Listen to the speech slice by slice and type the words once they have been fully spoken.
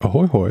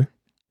Ahoy hoy.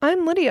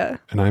 I'm Lydia.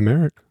 And I'm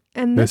Eric.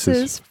 And this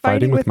is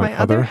Fighting with My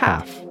Other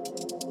Half.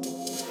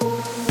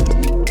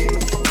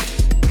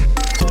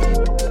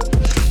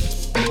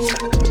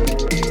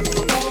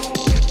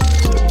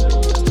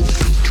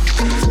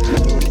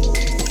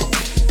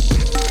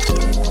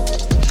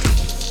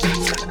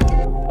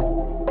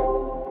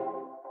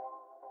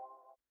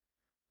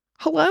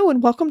 Hello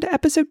and welcome to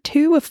episode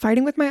 2 of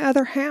Fighting with My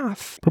Other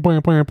Half.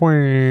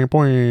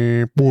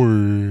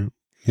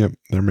 Yep,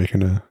 they're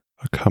making a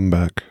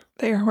comeback.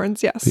 The air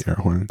horns, yes. The air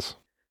horns.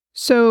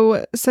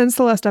 So, since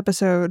the last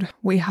episode,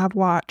 we have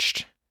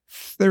watched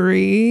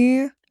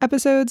 3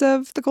 episodes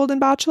of The Golden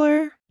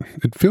Bachelor.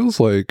 It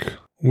feels like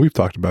we've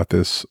talked about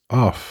this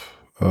off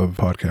of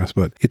podcast,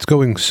 but it's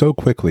going so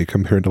quickly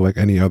compared to like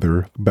any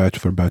other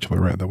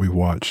Bachelorette that we've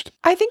watched.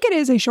 I think it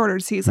is a shorter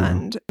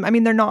season. I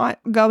mean, they're not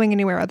going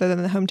anywhere other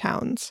than the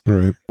hometowns.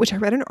 Right. Which I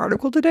read an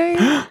article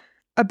today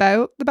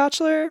about The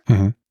Bachelor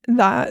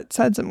that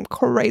said some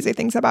crazy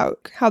things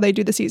about how they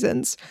do the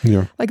seasons.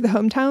 Yeah. Like the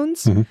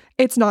hometowns.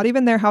 It's not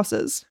even their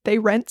houses. They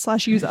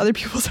rent/use other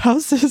people's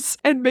houses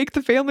and make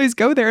the families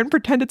go there and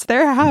pretend it's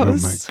their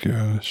house. Oh my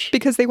gosh.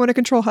 Because they want to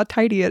control how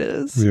tidy it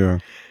is. Yeah.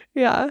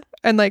 Yeah.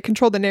 And like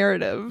control the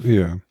narrative.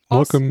 Yeah.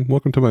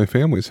 Welcome to my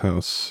family's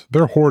house.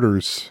 They're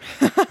hoarders.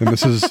 And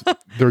this is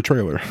their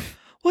trailer.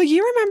 Well,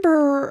 you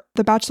remember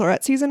the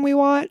Bachelorette season we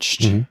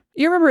watched? You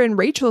remember in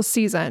Rachel's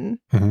season,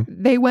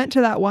 they went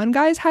to that one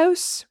guy's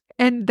house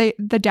and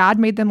the dad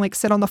made them like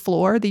sit on the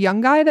floor, the young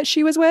guy that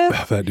she was with.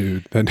 Oh, that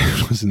dude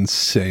was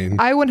insane.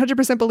 I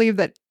 100% believe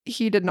that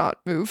he did not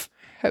move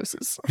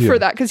houses for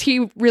that because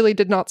he really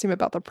did not seem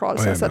about the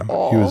process at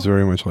all. He was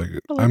very much like,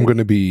 I'm going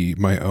to be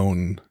my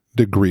own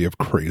degree of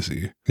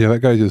crazy. Yeah, that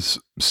guy just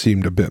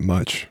seemed a bit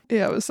much.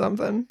 Yeah, it was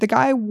something. The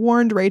guy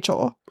warned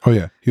Rachel. Oh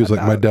yeah, he was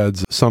like, my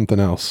dad's something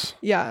else.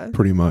 Yeah.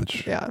 Pretty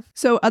much. Yeah.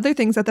 So other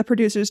things that the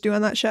producers do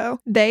on that show,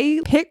 they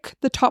pick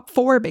the top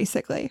 4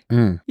 basically.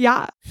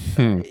 Yeah.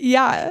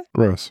 Yeah.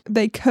 Gross.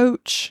 They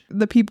coach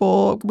the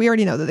people. We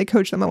already know that they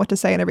coach them on what to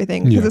say and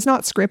everything because it's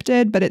not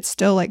scripted, but it's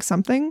still like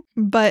something.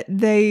 But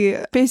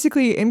they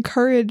basically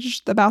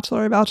encourage the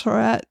Bachelor or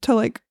Bachelorette to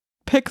like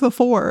pick the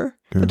 4.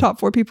 The top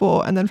 4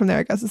 people, and then from there,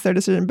 I guess it's their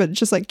decision. But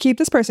just like keep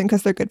this person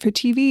because they're good for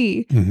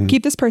TV.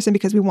 Keep this person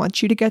because we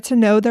want you to get to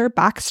know their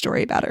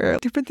backstory better.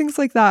 Different things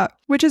like that,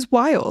 which is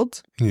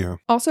wild. Yeah.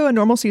 Also, a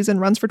normal season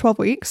runs for 12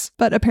 weeks,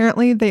 but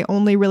apparently they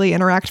only really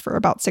interact for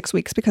about 6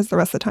 weeks because the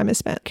rest of the time is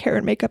spent hair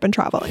and makeup and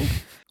traveling,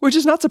 which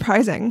is not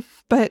surprising.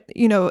 But,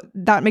 you know,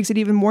 that makes it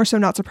even more so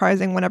not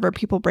surprising whenever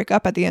people break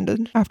up at the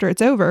end after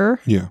it's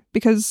over. Yeah.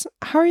 Because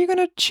how are you going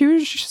to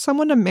choose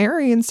someone to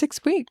marry in 6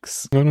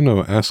 weeks? I don't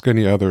know. Ask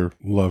any other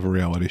love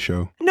reality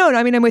show. No,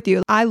 I mean, I'm with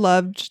you. I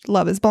loved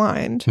Love is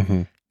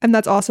Blind. And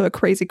that's also a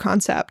crazy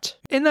concept.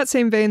 In that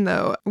same vein,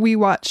 though, we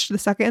watched the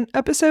 2nd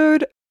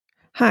episode.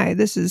 Hi,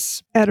 this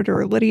is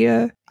editor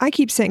Lydia. I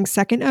keep saying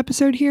 2nd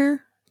episode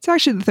here. It's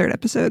actually the 3rd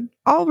episode.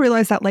 I'll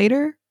realize that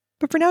later.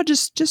 But for now,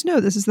 just know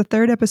this is the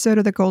 3rd episode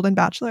of The Golden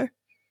Bachelor.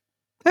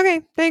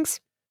 Okay, thanks.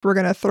 We're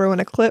going to throw in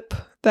a clip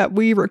that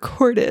we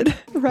recorded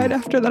right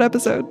after that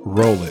episode.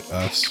 Roll it,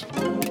 us.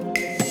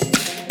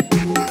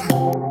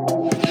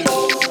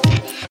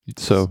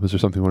 So, is there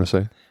something you want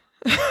to say?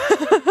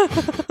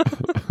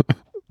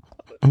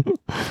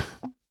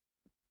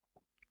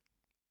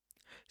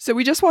 So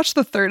we just watched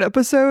the 3rd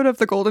episode of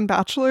The Golden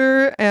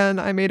Bachelor,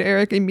 and I made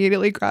Eric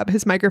immediately grab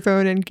his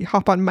microphone and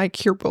hop on mic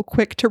here real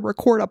quick to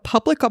record a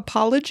public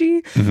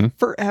apology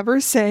for ever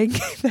saying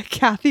that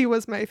Kathy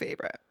was my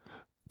favorite.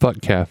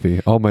 Fuck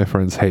Kathy. All my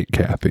friends hate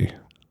Kathy.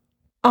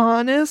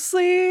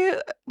 Honestly,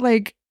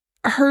 like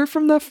her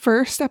from the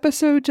 1st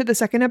episode to the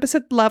 2nd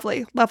episode,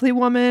 lovely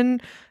woman,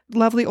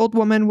 lovely old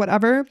woman,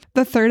 whatever.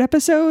 The 3rd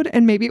episode,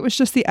 and maybe it was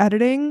just the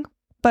editing,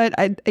 but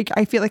I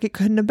feel like it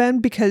couldn't have been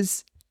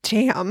because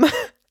damn.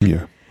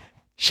 Yeah.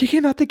 She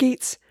came out the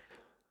gates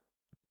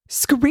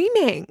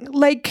screaming.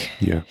 Like,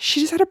 she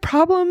just had a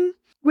problem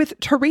with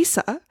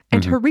Teresa.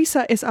 And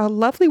Teresa is a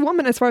lovely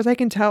woman as far as I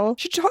can tell.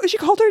 She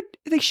called her,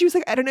 like, she was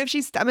like, I don't know if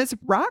she's dumb as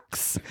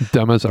rocks.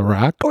 Dumb as a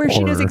rock? Or if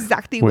she knows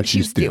exactly what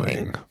she's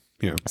doing.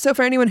 Yeah. So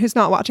for anyone who's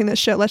not watching this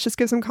show, let's just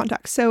give some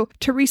context. So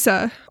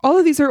Teresa, all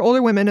of these are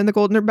older women in The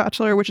Golden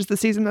Bachelor, which is the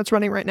season that's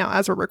running right now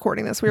as we're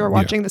recording this. We were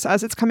watching this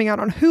as it's coming out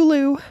on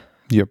Hulu.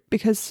 Yep.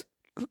 Because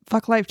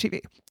fuck live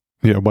TV.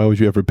 Yeah, why would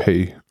you ever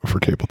pay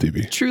for cable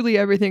TV? Truly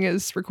everything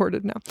is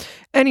recorded now.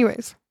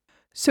 Anyways,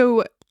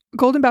 so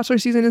Golden Bachelor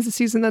season is the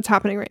season that's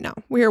happening right now.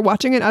 We are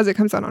watching it as it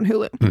comes out on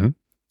Hulu.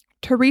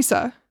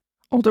 Teresa,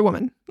 older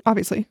woman,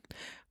 obviously,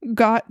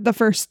 got the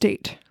first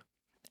date.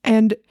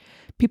 And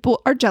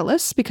people are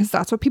jealous because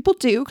that's what people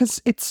do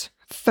because it's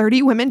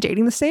 30 women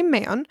dating the same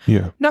man.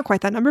 Yeah. Not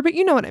quite that number, but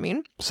you know what I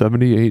mean.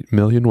 78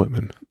 million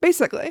women.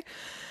 Basically.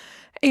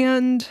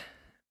 And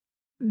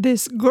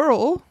this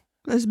girl,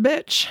 this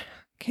bitch,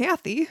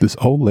 Kathy, this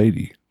old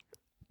lady,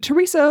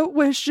 Teresa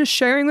was just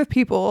sharing with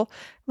people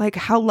like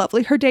how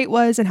lovely her date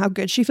was and how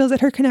good she feels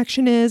that her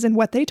connection is and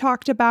what they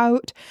talked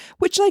about,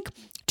 which like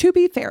To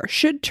be fair,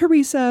 should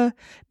Teresa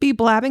be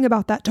blabbing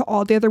about that to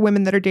all the other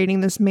women that are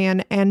dating this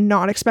man and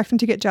not expect them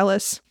to get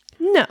jealous?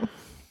 No.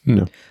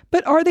 No.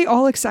 But are they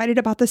all excited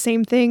about the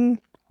same thing?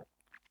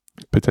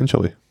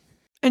 Potentially.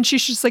 And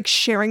she's just like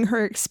sharing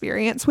her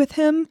experience with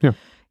him? Yeah.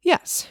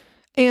 Yes.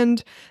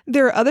 And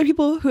there are other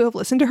people who have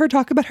listened to her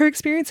talk about her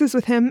experiences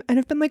with him and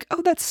have been like,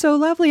 oh, that's so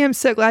lovely. I'm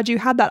so glad you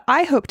had that.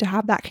 I hope to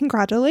have that.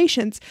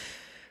 Congratulations.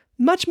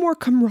 Much more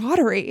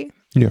camaraderie.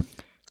 Yeah.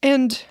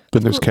 And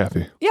then there's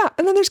Kathy. Yeah.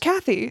 And then there's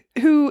Kathy,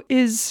 who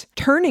is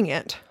turning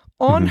it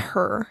on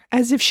her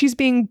as if she's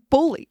being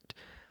bullied.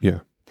 Yeah.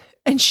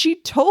 And she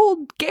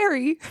told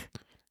Gary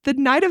the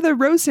night of the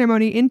rose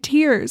ceremony in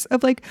tears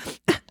of like,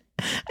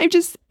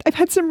 I've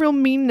had some real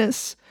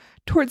meanness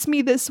towards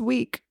me this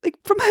week. Like,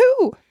 from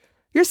who?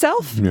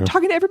 Yourself? Yeah.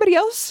 Talking to everybody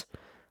else?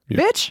 Yeah.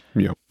 Bitch?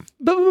 Yep.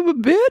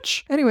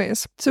 Bitch?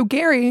 Anyways, so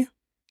Gary,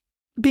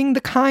 being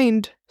the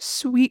kind,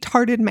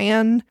 sweet-hearted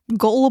man,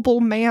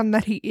 gullible man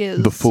that he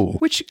is. The fool.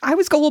 Which I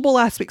was gullible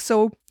last week,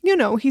 so,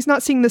 he's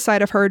not seeing the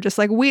side of her, just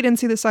like we didn't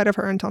see the side of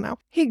her until now.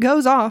 He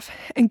goes off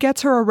and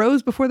gets her a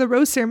rose before the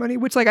rose ceremony,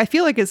 which, I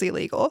feel like is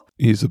illegal.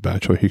 He's a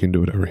bachelor. He can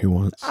do whatever he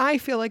wants. I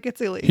feel like it's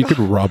illegal. He could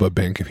rob a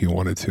bank if he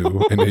wanted to,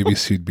 and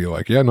ABC'd be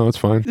like, yeah, no, it's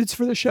fine. It's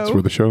for the show. It's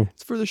for the show.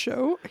 It's for the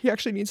show. He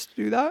actually needs to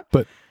do that.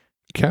 But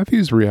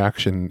Kathy's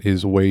reaction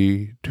is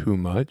way too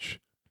much.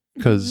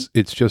 Because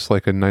it's just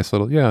like a nice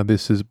little, yeah,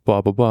 this is blah,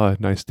 blah, blah,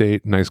 nice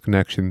date, nice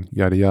connection,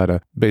 yada,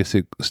 yada,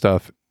 basic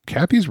stuff.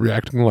 Kathy's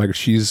reacting like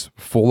she's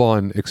full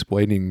on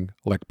explaining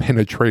like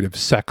penetrative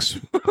sex,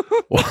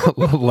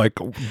 like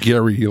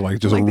Gary, like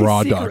just like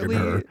raw dogging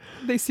her.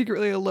 They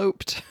secretly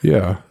eloped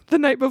Yeah. the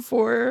night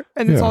before,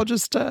 and it's all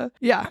just,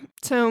 yeah.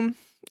 So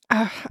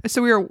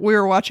we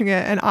were watching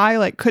it, and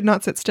I could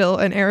not sit still,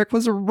 and Eric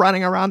was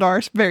running around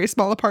our very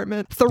small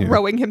apartment,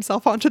 throwing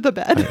himself onto the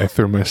bed. I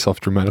threw myself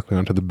dramatically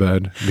onto the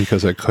bed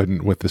because I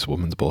couldn't with this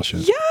woman's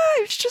bullshit. Yeah,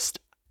 it's just,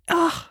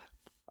 I'm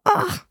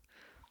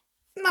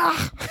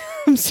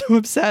so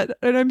upset,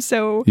 and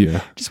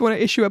just want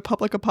to issue a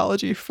public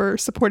apology for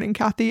supporting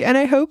Kathy, and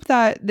I hope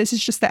that this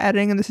is just the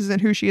editing and this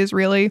isn't who she is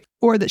really,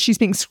 or that she's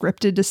being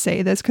scripted to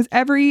say this, because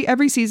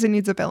every season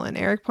needs a villain.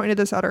 Eric pointed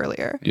this out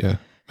earlier. Yeah.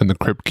 And the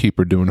Crypt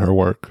Keeper doing her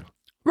work.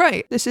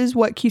 Right. This is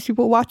what keeps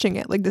people watching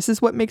it. Like, this is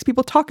what makes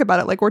people talk about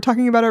it. Like, we're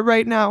talking about it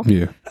right now.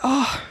 Yeah.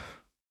 Oh,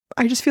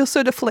 I just feel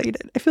so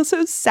deflated. I feel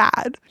so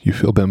sad. You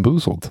feel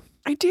bamboozled.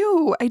 I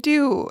do. I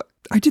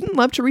didn't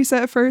love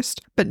Teresa at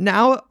first, but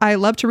now I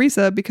love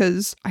Teresa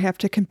because I have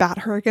to combat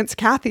her against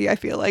Kathy, I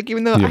feel like,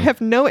 even though I have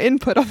no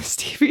input on this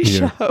TV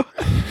show.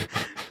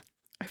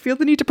 I feel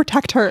the need to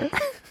protect her.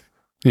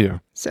 Yeah.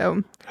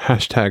 So.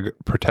 Hashtag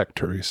protect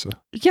Teresa.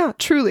 Yeah,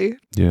 truly.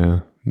 Yeah.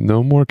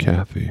 No more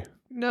Kathy.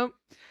 Nope.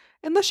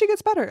 Unless she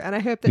gets better. And I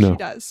hope that she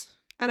does.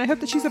 And I hope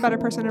that she's a better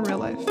person in real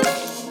life.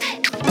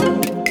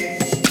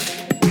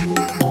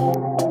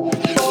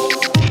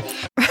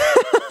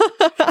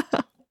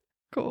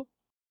 Cool.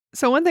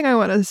 So one thing I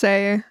want to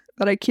say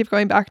that I keep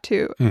going back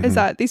to is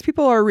that these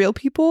people are real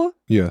people.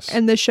 Yes.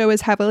 And this show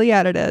is heavily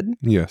edited.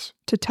 Yes.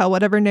 To tell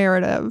whatever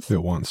narrative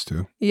it wants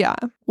to. Yeah.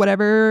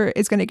 Whatever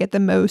is going to get the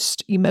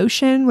most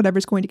emotion,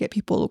 whatever's going to get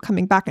people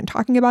coming back and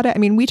talking about it. I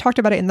mean, we talked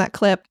about it in that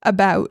clip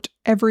about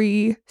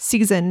every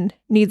season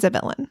needs a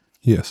villain.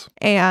 Yes.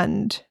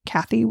 And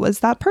Kathy was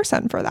that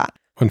person for that.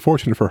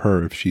 Unfortunate for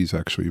her if she's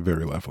actually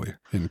very lovely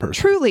in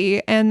person.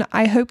 Truly. And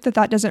I hope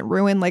that doesn't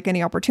ruin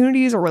any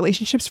opportunities or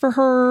relationships for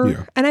her.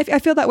 Yeah. And I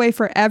feel that way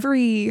for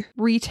every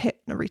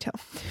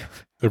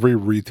Every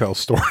retail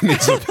store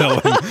needs a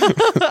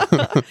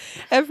villain.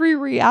 Every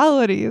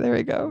reality. There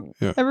we go.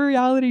 Yeah. Every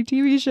reality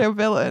TV show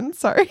villain.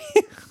 Sorry.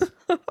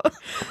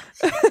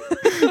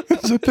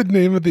 Is that the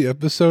name of the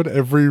episode?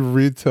 Every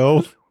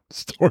retail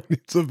store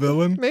needs a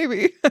villain?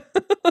 Maybe.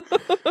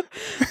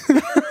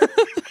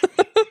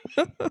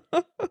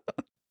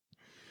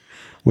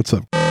 What's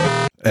up?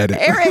 Edit.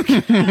 Eric.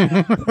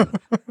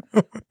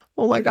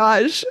 Oh my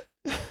gosh.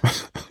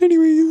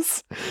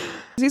 Anyways,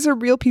 these are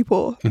real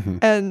people,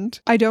 and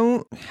I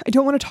don't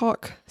want to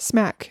talk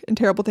smack and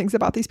terrible things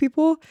about these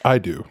people. I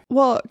do.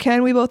 Well,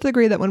 can we both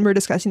agree that when we're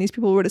discussing these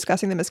people, we're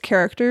discussing them as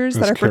characters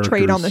that are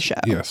portrayed on the show?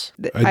 Yes.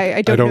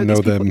 I don't know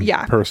them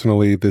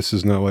personally. This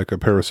is not like a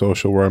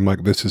parasocial where I'm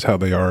like, this is how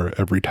they are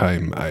every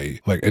time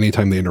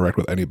anytime they interact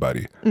with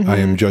anybody. I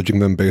am judging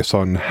them based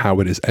on how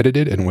it is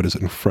edited and what is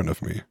in front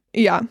of me.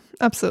 Yeah,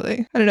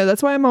 absolutely. I don't know.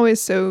 That's why I'm always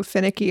so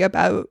finicky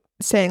about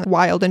saying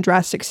wild and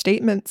drastic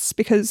statements,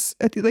 because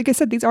like I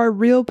said, these are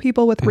real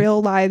people with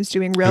real lives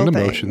doing real and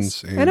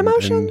things.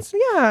 Emotions.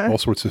 Yeah. All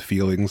sorts of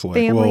feelings. Like,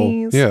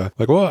 families.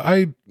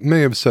 I may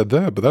have said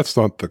that, but that's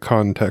not the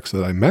context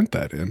that I meant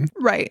that in.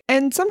 Right.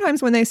 And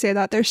sometimes when they say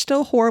that, they're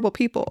still horrible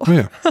people.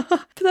 Yeah.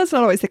 But that's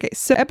not always the case.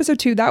 So episode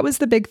 2, that was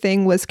the big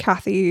thing, was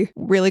Kathy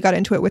really got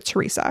into it with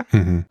Teresa.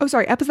 Oh,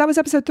 sorry. That was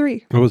episode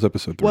 3. That was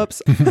episode 3.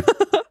 Whoops.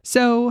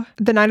 So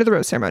the night of the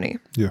rose ceremony.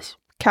 Yes.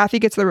 Kathy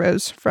gets the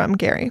rose from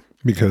Gary.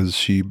 Because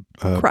she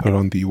put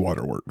on the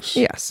waterworks.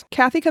 Yes.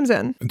 Kathy comes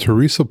in.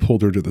 Teresa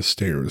pulled her to the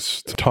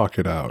stairs to talk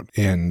it out,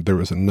 and there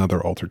was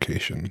another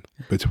altercation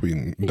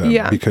between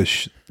them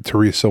because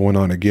Teresa went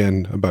on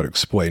again about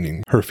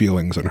explaining her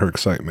feelings and her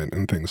excitement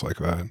and things like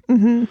that.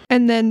 Mm-hmm.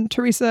 And then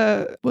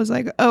Teresa was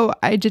like, oh,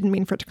 I didn't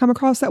mean for it to come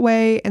across that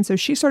way. And so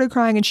she started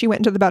crying and she went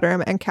into the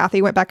bedroom, and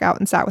Kathy went back out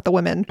and sat with the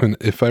women. And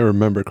if I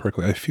remember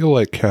correctly, I feel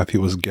like Kathy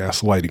was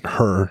gaslighting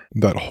her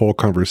that whole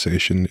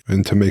conversation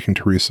into making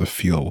Teresa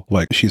feel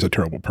like she's a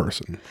terrible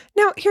person.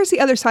 Now, here's the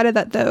other side of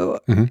that, though,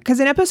 because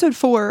in episode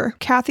 4,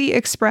 Kathy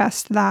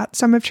expressed that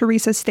some of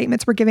Teresa's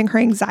statements were giving her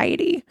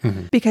anxiety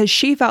because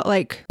she felt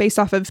like, based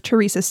off of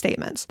Teresa's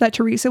statements, that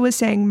Teresa was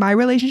saying, my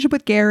relationship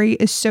with Gary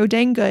is so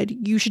dang good,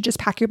 you should just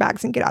pack your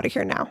bags and get out of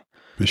here now.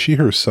 But she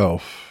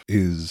herself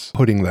is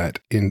putting that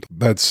in.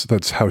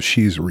 That's how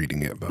she's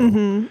reading it,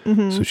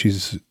 though.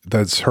 So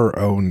that's her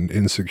own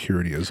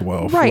insecurity as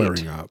well,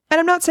 flaring up. And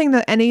I'm not saying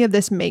that any of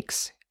this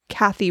makes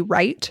Kathy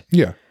right.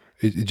 Yeah.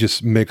 It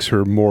just makes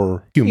her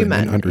more human.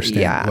 And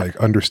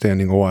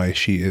understanding why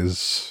she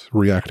is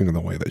reacting in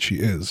the way that she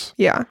is.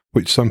 Yeah.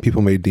 Which some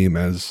people may deem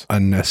as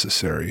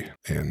unnecessary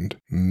and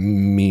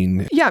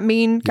mean. Yeah,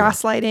 mean,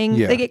 gaslighting.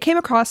 Yeah. Like, it came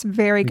across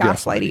very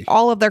gaslighty,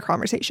 all of their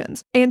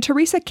conversations. And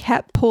Teresa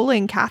kept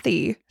pulling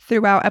Kathy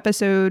throughout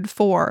episode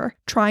 4,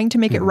 trying to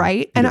make it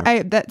right.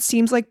 And that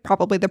seems like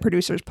probably the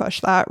producers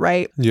push that,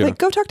 right? Yeah. Like,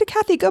 go talk to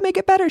Kathy, go make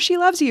it better. She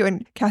loves you.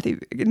 And Kathy,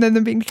 and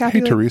then being Kathy.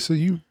 Hey, like, Teresa,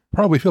 you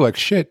probably feel like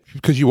shit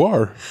because you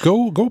are.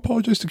 Go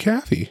apologize to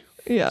Kathy.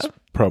 Yeah. It's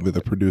probably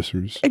the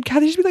producers. And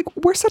Kathy should be like,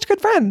 we're such good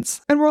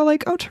friends. And we're all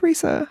like, oh,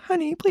 Teresa,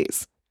 honey,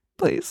 please.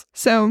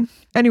 So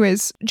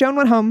anyways, Joan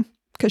went home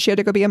because she had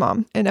to go be a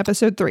mom in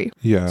episode 3.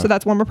 Yeah. So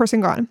that's one more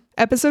person gone.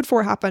 Episode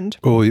 4 happened.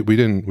 Well, we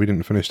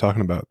didn't finish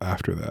talking about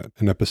after that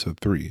in episode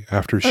 3.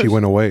 After she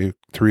went away,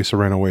 Teresa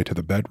ran away to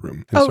the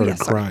bedroom and started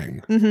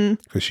crying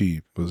because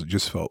she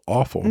just felt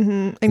awful.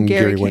 And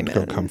Gary went to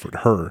go comfort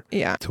her.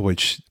 Yeah. To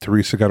which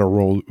Teresa got a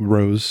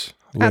rose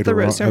at the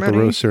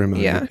rose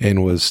ceremony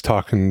and was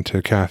talking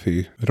to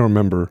Kathy. I don't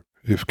remember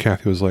if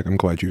Kathy was like, I'm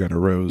glad you got a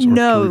rose.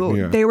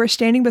 No, they were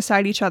standing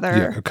beside each other.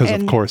 Yeah, because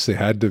of course they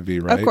had to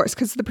be, right? Of course,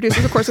 because the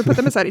producers, of course, would put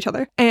them beside each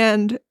other.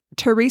 And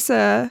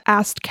Teresa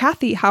asked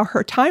Kathy how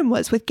her time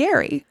was with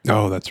Gary.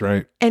 Oh, that's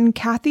right. And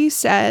Kathy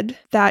said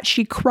that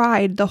she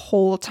cried the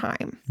whole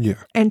time.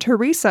 Yeah. And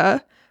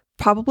Teresa,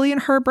 probably in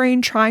her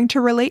brain trying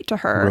to relate to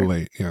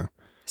her.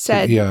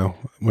 Said,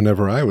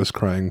 whenever I was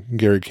crying,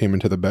 Gary came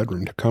into the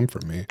bedroom to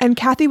comfort me. And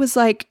Kathy was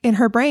like, in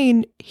her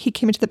brain, he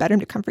came into the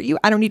bedroom to comfort you.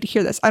 I don't need to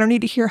hear this. I don't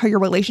need to hear how your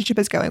relationship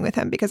is going with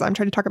him because I'm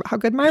trying to talk about how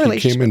good my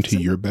relationship is. He came into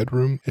your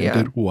bedroom and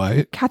did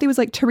what? Kathy was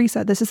like,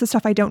 Teresa, this is the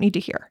stuff I don't need to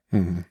hear.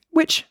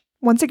 Which,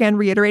 once again,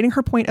 reiterating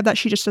her point of that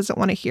she just doesn't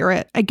want to hear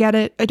it. I get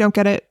it. I don't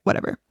get it.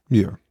 Whatever.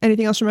 Yeah.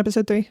 Anything else from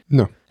episode 3?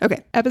 No.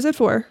 Okay. Episode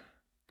 4.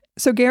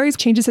 So Gary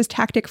changes his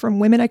tactic from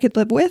women I could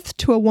live with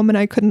to a woman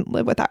I couldn't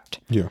live without.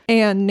 Yeah.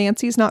 And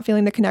Nancy's not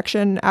feeling the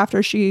connection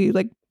after she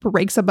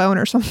breaks a bone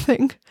or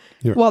something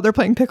while they're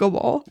playing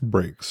pickleball.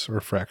 Breaks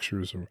or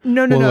fractures. Or...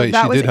 No.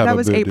 That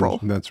was April.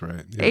 That's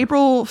right. Yeah.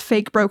 April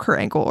fake broke her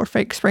ankle or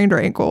fake sprained her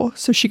ankle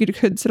so she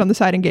could sit on the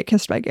side and get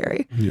kissed by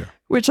Gary. Yeah.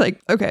 Which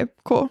okay,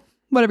 cool.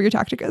 Whatever your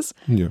tactic is.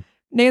 Yeah.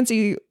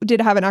 Nancy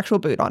did have an actual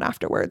boot on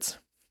afterwards.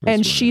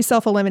 And she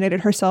self-eliminated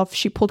herself.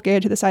 She pulled Gary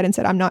to the side and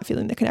said, I'm not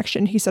feeling the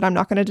connection. He said, I'm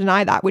not going to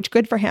deny that, which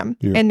good for him.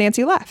 Yeah. And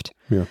Nancy left.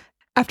 Yeah.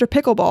 After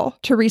pickleball,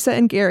 Teresa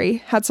and Gary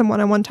had some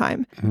one-on-one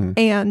time.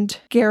 And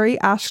Gary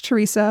asked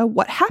Teresa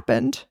what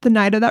happened the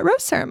night of that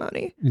rose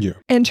ceremony. Yeah.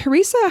 And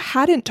Teresa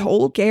hadn't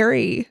told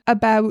Gary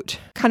about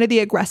kind of the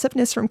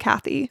aggressiveness from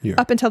Kathy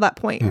up until that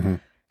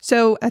point.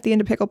 So at the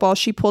end of pickleball,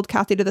 she pulled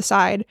Kathy to the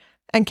side.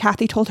 And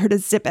Kathy told her to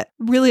zip it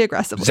really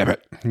aggressively. Zip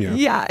it.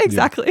 Yeah,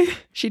 exactly. Yeah.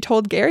 She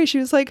told Gary, she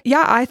was like,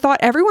 yeah, I thought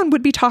everyone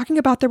would be talking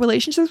about their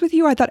relationships with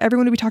you. I thought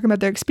everyone would be talking about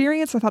their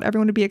experience. I thought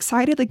everyone would be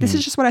excited. This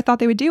is just what I thought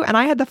they would do. And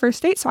I had the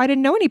first date, so I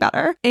didn't know any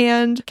better.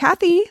 And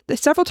Kathy,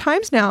 several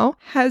times now,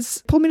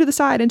 has pulled me to the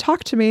side and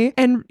talked to me.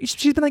 And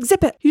she's been like,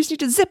 zip it. You just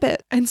need to zip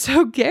it. And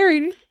so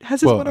Gary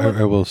has his one-on-one.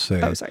 I will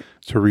say,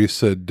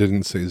 Teresa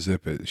didn't say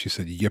zip it. She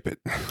said yip it.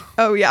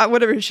 Oh, yeah,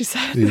 whatever she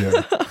said.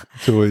 Yeah.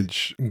 To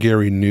which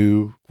Gary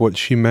knew what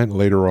she meant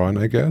later on,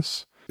 I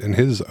guess. In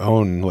his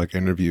own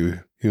interview,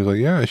 he was like,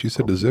 yeah, she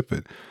said to zip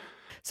it.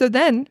 So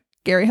then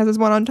Gary has his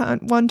one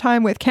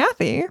time with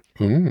Kathy.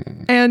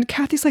 And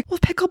Kathy's like, well,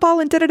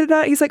 pickleball and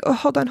da-da-da-da. He's like, oh,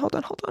 hold on.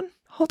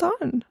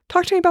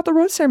 Talk to me about the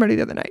rose ceremony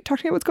the other night. Talk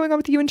to me what's going on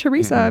with you and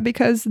Teresa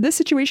because this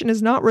situation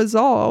is not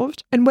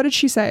resolved. And what did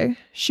she say?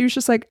 She was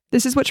just like,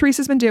 this is what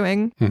Teresa's been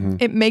doing.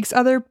 It makes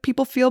other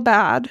people feel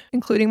bad,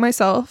 including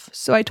myself.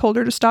 So I told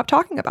her to stop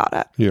talking about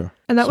it. Yeah.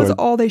 And that was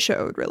all they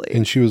showed, really.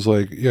 And she was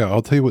like, yeah,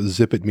 I'll tell you what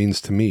zip it means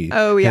to me.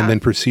 Oh, yeah. And then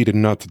proceeded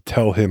not to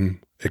tell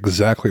him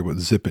exactly what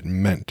zip it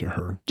meant to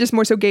her. Just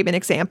more so gave an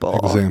example.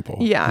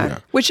 Yeah.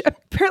 Which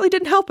apparently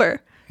didn't help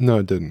her. No,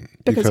 it didn't.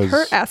 Because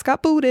her ass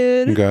got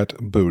booted. Got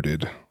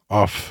booted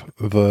off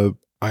the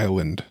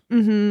island.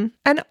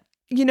 And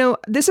you know,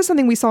 this is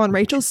something we saw in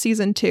Rachel's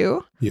season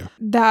 2. Yeah.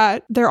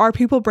 That there are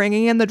people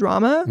bringing in the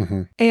drama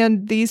Mm-hmm.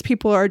 and these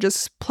people are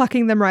just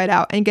plucking them right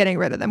out and getting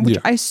rid of them, which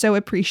Yeah. I so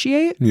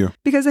appreciate. Yeah.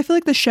 Because I feel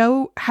like the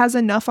show has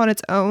enough on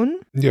its own.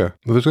 Yeah.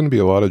 Well, there's going to be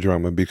a lot of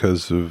drama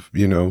because of,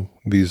 you know,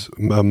 these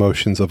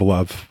emotions of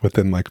love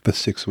within like the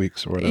 6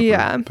 weeks or whatever.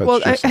 Yeah. That's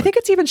Well, I just like- think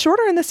it's even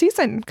shorter in the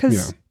season because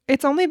Yeah.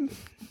 it's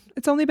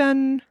only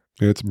been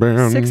it's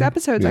brown. 6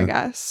 episodes, I Yeah.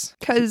 guess.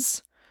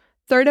 Because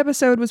 3rd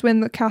episode was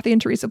when Kathy and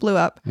Teresa blew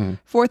up. Mm.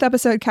 4th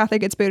episode, Kathy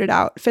gets booted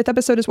out. 5th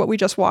episode is what we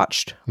just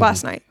watched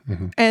last night.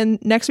 Mhm. And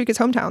next week is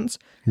Hometowns.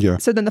 Yeah.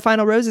 So then the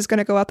final rose is going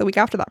to go out the week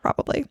after that,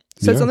 probably.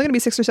 So it's Yeah. only going to be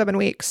 6 or 7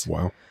 weeks.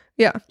 Wow.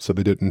 Yeah. So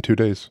they did it in 2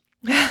 days.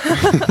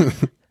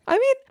 I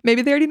mean,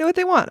 maybe they already know what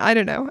they want. I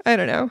don't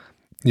know.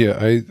 Yeah,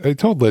 I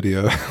told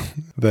Lydia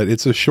that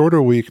it's a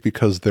shorter week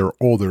because they're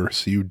older,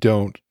 so you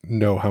don't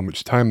know how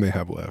much time they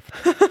have left.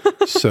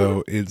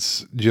 So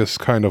it's just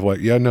kind of like,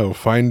 yeah, no,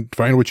 find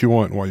what you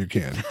want while you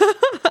can.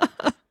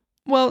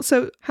 Well,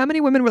 so how many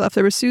women were left?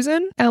 There was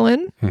Susan,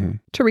 Ellen, Mhm.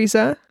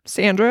 Teresa,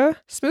 Sandra,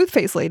 Smooth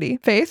Face Lady,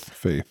 Faith,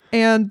 Faith.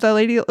 and the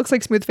lady that looks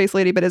like Smooth Face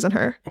Lady but isn't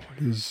her. What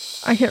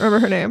is... I can't remember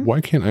her name.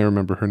 Why can't I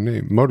remember her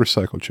name?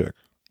 Motorcycle chick.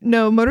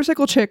 No,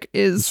 Motorcycle Chick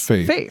is It's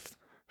Faith. Faith.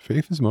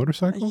 Faith is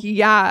motorcycle?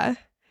 Yeah.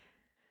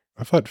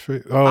 I thought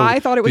Faith... Oh, I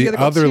thought it was the other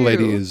girl other too.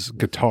 lady is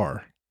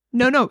guitar.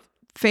 No.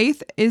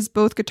 Faith is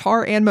both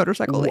guitar and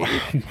motorcycle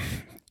lady.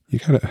 You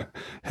gotta...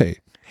 Hey,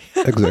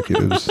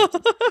 executives,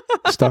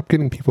 stop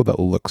getting people that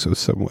look so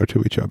similar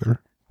to each other,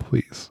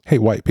 please. Hey,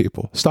 white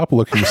people, stop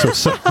looking so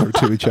similar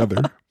to each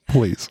other,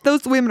 please.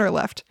 Those women are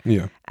left.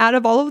 Yeah. Out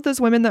of all of those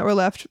women that were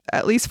left,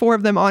 at least 4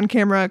 of them on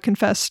camera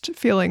confessed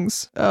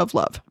feelings of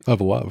love.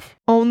 Of love.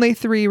 Only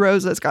 3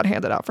 roses got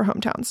handed out for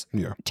Hometowns.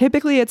 Yeah.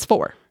 Typically, it's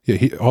 4. Yeah.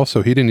 He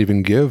didn't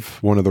even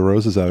give one of the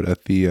roses out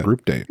at the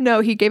group date. No,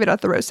 he gave it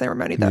at the rose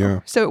ceremony, though. Yeah.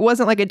 So it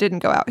wasn't like it didn't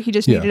go out. He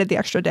just Yeah. needed the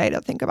extra day to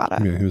think about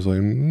it. Yeah. He was like,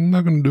 I'm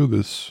not going to do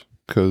this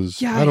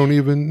because Yeah. I don't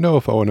even know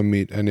if I want to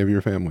meet any of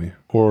your family.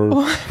 Or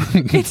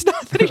It's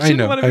not that he I didn't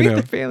know, want to I meet know.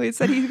 the family. It's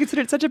that he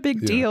considered it such a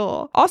big Yeah.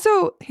 deal.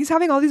 Also, he's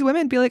having all these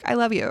women be like, I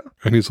love you.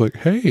 and he's like,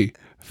 hey,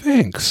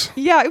 thanks.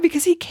 Yeah,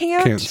 because he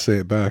Can't say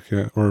it back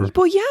yet. Or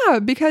Well, yeah,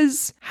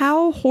 because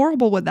how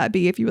horrible would that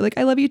be if you were like,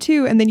 I love you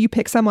too, and then you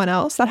pick someone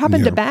else? That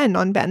happened to Yeah. Ben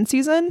on Ben's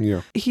season.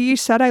 yeah. He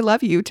said, I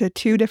love you to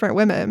 2 different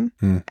women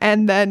Hmm.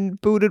 and then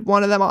booted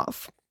one of them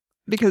off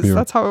because Yeah.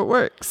 that's how it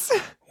works.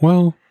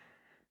 Well,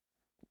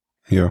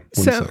 yeah. One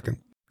So- second.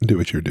 Do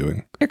what you're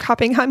doing. You're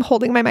copying how I'm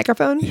holding my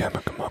microphone. Yeah,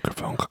 make a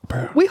microphone.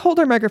 We hold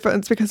our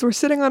microphones because we're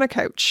sitting on a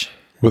couch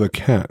With a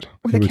cat.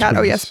 with a in cat. Oh,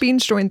 between yes. us.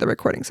 Beans joined the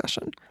recording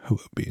session. Hello,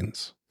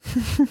 Beans.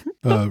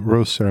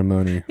 Rose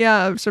ceremony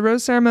Yeah. So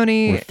rose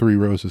ceremony. where 3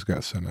 roses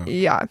got sent out.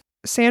 Yeah.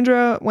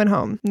 Sandra went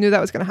home. Knew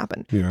that was going to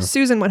happen. Yeah.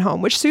 Susan went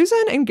home, which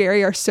Susan and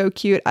Gary are so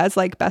cute as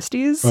like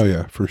besties. Oh,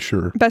 yeah, for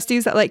sure.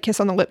 Besties that like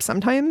kiss on the lips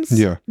sometimes.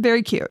 Yeah.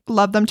 Very cute.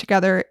 Love them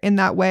together in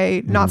that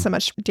way, not so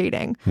much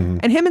dating. Mhm.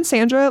 And him and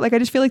Sandra, like I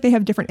just feel like they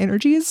have different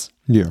energies.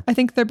 Yeah. I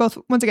think they're both,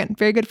 once again,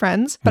 very good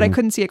friends, but I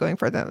couldn't see it going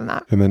further than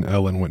that. And then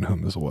Ellen went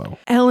home as well.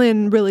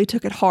 Ellen really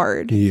took it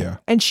hard. Yeah.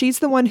 And she's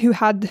the one who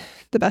had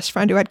the best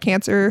friend who had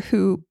cancer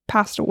who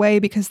passed away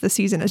because the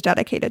season is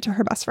dedicated to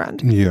her best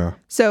friend. Yeah.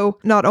 So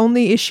not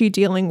only is she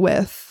dealing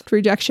with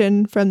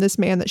rejection from this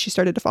man that she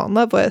started to fall in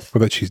love with.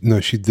 Well,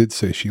 she did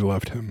say she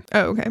loved him.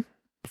 Oh, okay.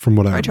 From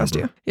what I I remember. trust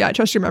you. Yeah, I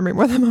trust your memory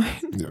more than mine.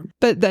 Yeah.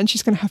 But then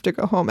she's going to have to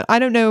go home. And I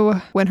don't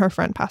know when her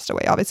friend passed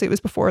away. Obviously, it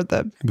was before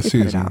they put it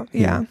season, out.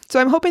 yeah. Yeah.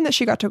 So I'm hoping that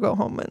she got to go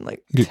home and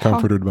like Get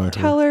comforted by her.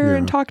 tell her Yeah.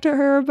 and talk to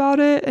her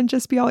about it and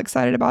just be all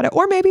excited about it.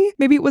 Or maybe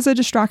it was a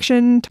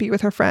distraction to be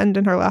with her friend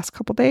in her last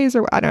couple days.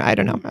 Or I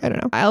don't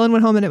know. Ellen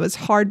went home and it was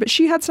hard, but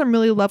she had some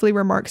really lovely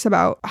remarks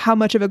about how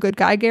much of a good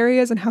guy Gary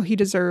is and how he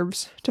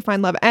deserves to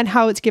find love and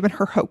how it's given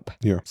her hope.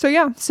 Yeah. So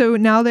yeah. So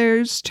now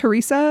there's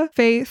Teresa,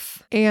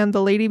 Faith, and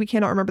the lady we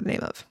cannot remember the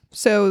name of.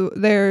 So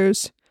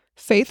there's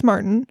Faith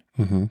Martin,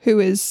 Mm-hmm. who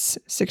is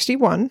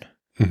 61.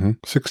 Mm-hmm.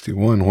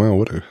 61.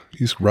 Wow,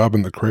 he's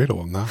robbing the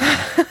cradle now.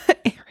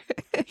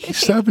 He's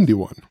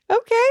 71.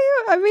 Okay.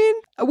 I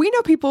mean, we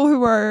know people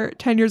who are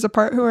 10 years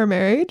apart who are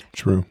married.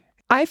 True.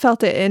 I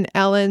felt it in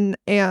Ellen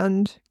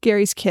and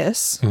Gary's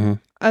kiss Mm-hmm.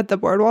 at the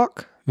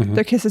boardwalk. Mhm.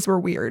 Their kisses were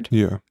weird.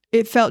 Yeah.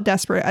 It felt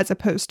desperate as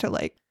opposed to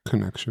like,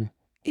 Connection.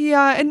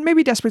 yeah, and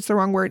maybe desperate's the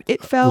wrong word.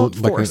 It felt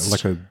like forced.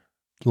 like a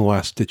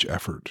last ditch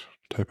effort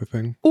type of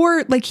thing.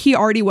 Or like he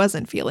already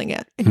wasn't feeling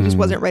it and he just Mhm.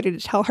 wasn't ready to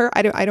tell her.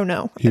 I don't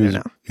know. He I was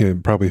don't know. Yeah,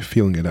 probably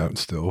feeling it out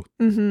still.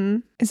 Mm-hmm.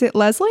 Is it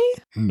Leslie?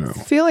 No. I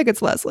feel like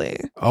it's Leslie.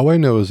 All I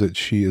know is that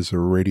she is a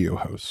radio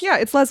host. Yeah,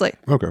 it's Leslie.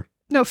 Okay.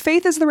 No,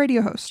 Faith is the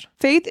radio host.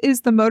 Faith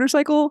is the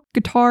motorcycle,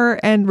 guitar,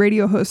 and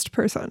radio host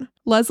person.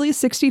 Leslie's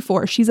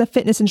 64. She's a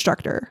fitness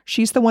instructor.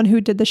 She's the one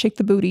who did the shake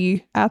the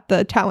booty at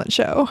the talent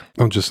show.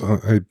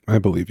 I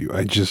believe you.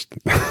 I just,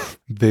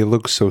 they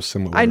look so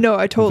similar. I know,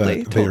 I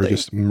totally. They are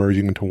just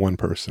merging into one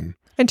person.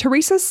 And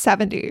Teresa's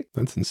 70.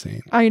 That's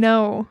insane. I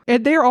know.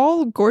 They're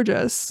all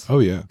gorgeous. Oh,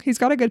 yeah. He's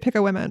got a good pick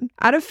of women.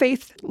 Out of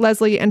Faith,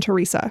 Leslie, and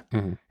Teresa,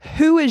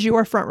 who is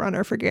your front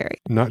runner for Gary?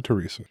 Not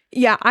Teresa.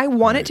 Yeah, I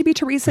want it to be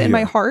Teresa in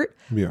my heart,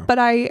 but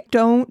I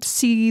don't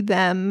see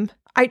them.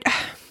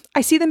 I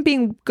see them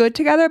being good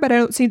together, but I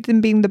don't see them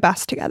being the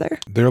best together.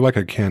 They're like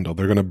a candle.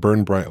 They're going to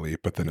burn brightly,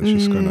 but then it's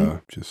just going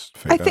to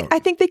fade out. I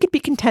think they could be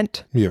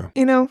content. Yeah.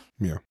 You know?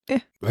 Yeah.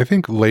 I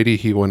think Lady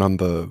he went on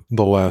the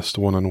last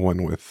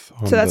one-on-one with.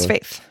 So that's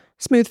Faith.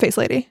 Smooth face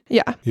lady.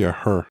 Yeah. Yeah,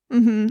 her.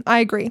 I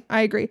agree.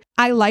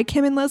 I like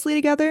him and Leslie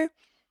together,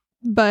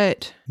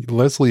 but...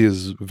 Leslie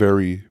is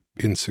very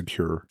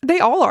insecure. They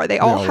all are. They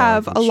all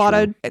have a lot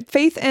of...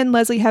 Faith and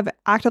Leslie have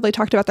actively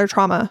talked about their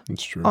trauma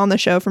on the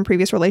show from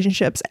previous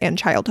relationships and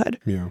childhood.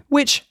 Yeah.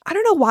 Which, I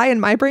don't know why in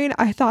my brain,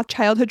 I thought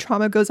childhood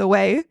trauma goes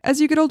away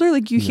as you get older.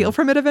 Like, you heal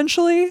from it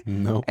eventually.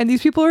 No. And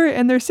these people are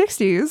in their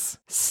 60s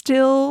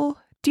still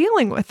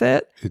dealing with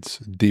it. It's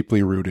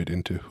deeply rooted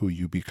into who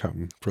you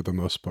become for the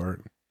most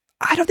part.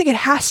 I don't think it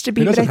has to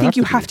be, but I think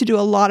you have to do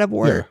a lot of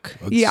work.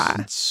 Yeah.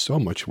 It's so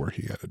much work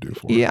you got to do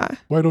for it. Yeah.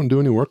 Why don't do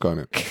any work on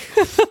it?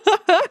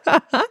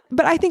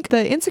 But I think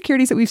the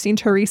insecurities that we've seen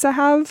Teresa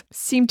have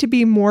seem to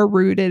be more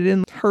rooted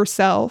in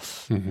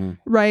herself,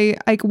 right?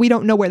 Like, we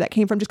don't know where that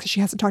came from just because she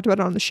hasn't talked about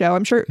it on the show.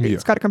 I'm sure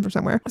it's got to come from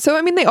somewhere. So,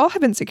 I mean, they all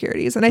have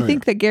insecurities. And I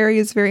think that Gary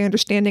is very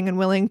understanding and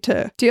willing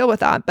to deal with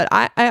that. But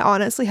I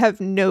honestly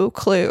have no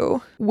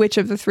clue which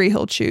of the three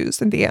he'll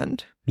choose in the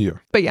end. Yeah.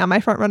 But yeah, my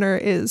front runner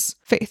is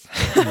Faith.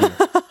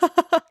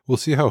 We'll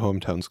see how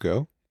hometowns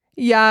go.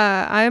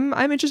 Yeah, I'm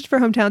interested for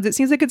hometowns. It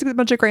seems like it's a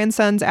bunch of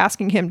grandsons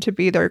asking him to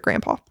be their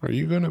grandpa. Are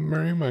you going to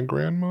marry my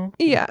grandma?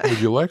 Yeah.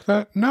 Would you like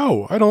that?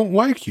 No, I don't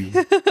like you.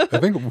 I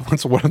think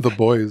once one of the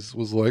boys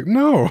was like,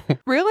 no.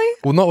 Really?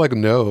 Well, not like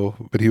no,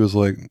 but he was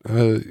like,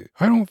 I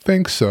don't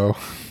think so.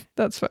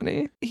 That's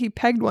funny. He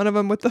pegged one of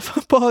them with the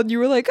football and you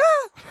were like,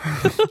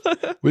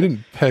 ah! We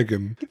didn't peg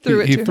him.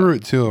 He threw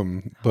it to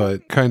him,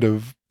 but kind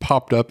of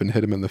popped up and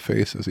hit him in the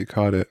face as he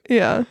caught it.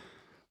 Yeah.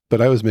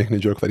 But I was making a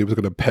joke that he was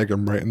going to peg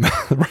him right in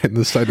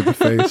the side of the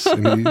face,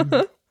 and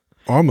he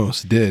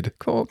almost did.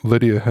 Cool.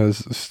 Lydia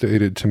has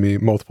stated to me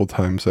multiple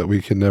times that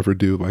we can never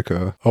do like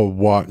a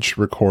watch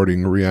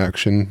recording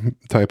reaction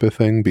type of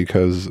thing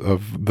because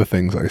of the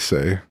things I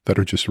say that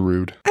are just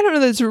rude. I don't know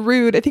that it's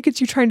rude. I think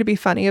it's you trying to be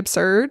funny,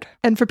 absurd.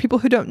 And for people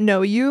who don't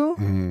know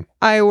you,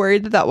 I worry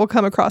that will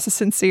come across as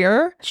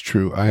sincere. It's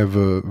true. I have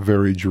a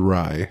very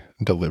dry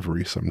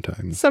delivery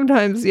sometimes.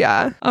 Sometimes,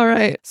 yeah. All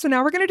right. So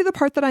now we're going to do the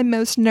part that I'm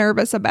most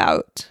nervous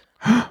about.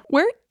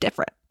 We're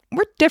different.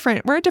 We're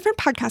different. We're a different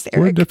podcast,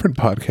 Eric. We're a different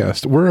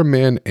podcast. We're a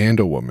man and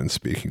a woman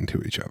speaking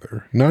to each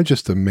other. Not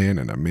just a man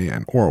and a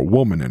man or a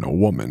woman and a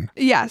woman.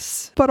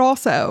 Yes. But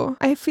also,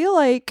 I feel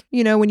like,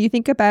 you know, when you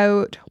think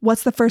about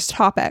what's the first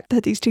topic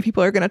that these two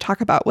people are going to talk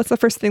about, what's the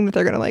first thing that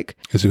they're going to like?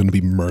 Is it going to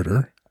be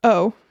murder?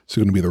 Oh. Is it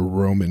going to be the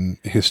Roman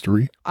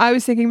history? I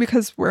was thinking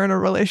because we're in a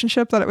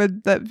relationship that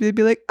it'd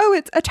be like, oh,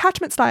 it's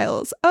attachment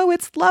styles. Oh,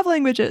 it's love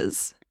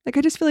languages. Like,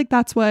 I just feel like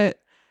that's what.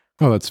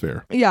 Oh, that's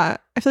fair. Yeah.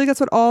 I feel like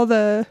that's what all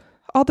the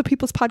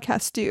people's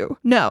podcasts do.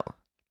 No.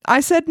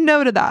 I said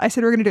no to that. I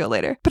said we're going to do it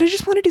later. But I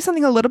just want to do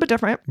something a little bit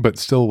different. But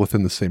still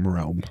within the same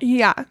realm.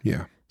 Yeah.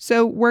 Yeah.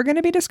 So we're going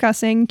to be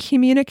discussing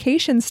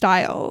communication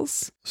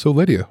styles. So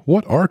Lydia,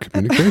 what are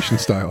communication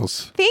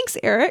styles? Thanks,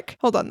 Eric.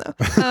 Hold on, though.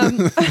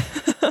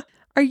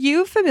 Are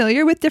you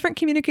familiar with different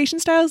communication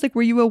styles? Like,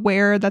 were you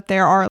aware that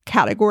there are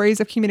categories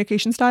of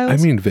communication styles? I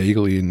mean,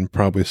 vaguely, and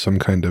probably some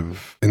kind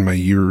of, in my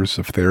years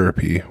of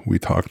therapy, we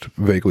talked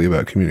vaguely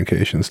about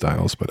communication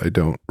styles, but I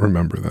don't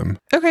remember them.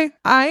 Okay.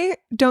 I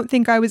don't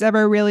think I was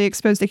ever really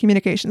exposed to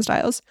communication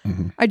styles.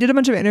 I did a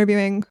bunch of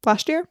interviewing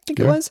last year, I think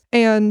it was.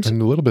 And a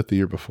little bit the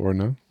year before,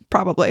 no?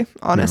 Probably,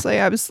 honestly.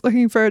 Yeah. I was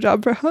looking for a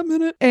job for a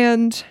minute.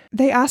 And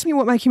they asked me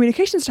what my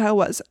communication style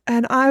was.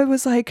 And I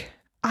was like,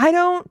 I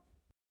don't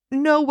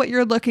know what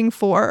you're looking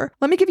for.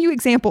 Let me give you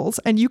examples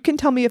and you can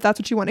tell me if that's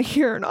what you want to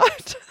hear or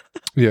not.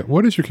 Yeah.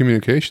 What is your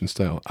communication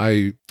style?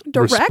 I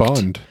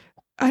respond.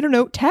 I don't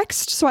know,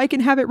 text so I can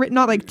have it written,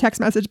 not like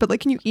text message, but like,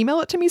 can you email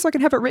it to me so I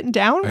can have it written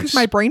down? Because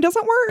my brain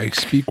doesn't work. I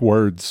speak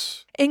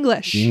words.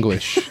 English.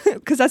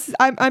 Because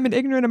I'm an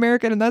ignorant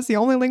American and that's the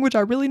only language I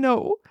really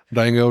know.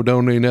 Dango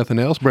don't need nothing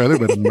else, brother,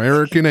 but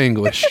American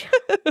English.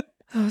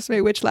 Oh, it's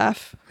my witch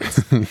laugh.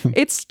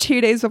 It's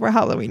 2 days before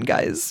Halloween,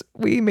 guys.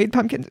 We made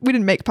pumpkins. We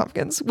didn't make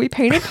pumpkins. We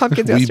painted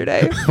pumpkins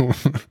yesterday.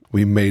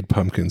 We made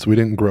pumpkins. We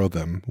didn't grow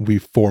them. We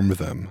formed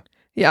them.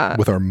 Yeah.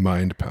 With our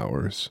mind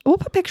powers. We'll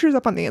put pictures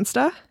up on the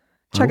Insta.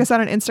 Check us out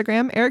on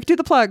Instagram. Eric, do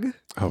the plug.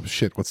 Oh,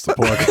 shit. What's the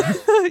plug?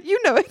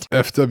 You know it.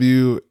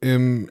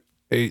 FWMH.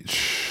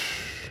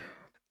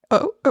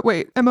 Oh,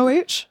 wait.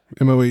 MOH?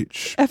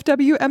 MOH.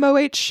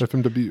 FWMOH.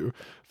 FMW.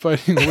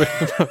 Fighting with...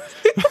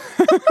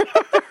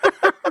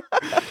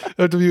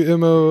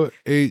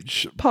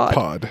 FWMOH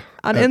pod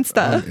on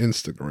Insta. On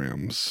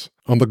Instagrams.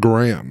 On the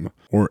gram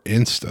or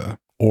Insta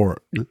or...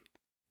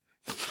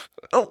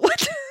 Oh,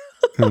 what?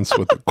 That's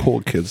what the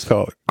cool kids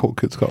call it. Cool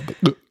kids call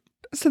it.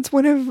 Since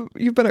when have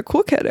you been a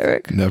cool kid,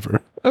 Eric?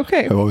 Never.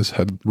 Okay. I've always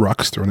had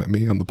rocks thrown at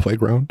me on the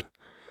playground.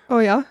 Oh,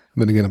 yeah? And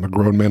then again, I'm a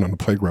grown man on the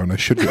playground. I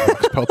should get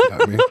rocks pelted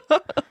at me.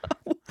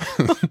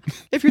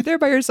 If you're there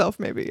by yourself,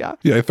 maybe, yeah.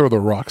 Yeah, I throw the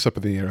rocks up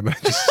in the air and then I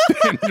just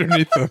stand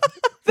underneath them.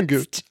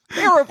 That's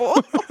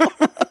terrible.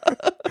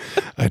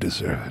 I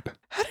deserve it.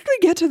 How did we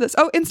get to this?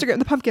 Oh, Instagram,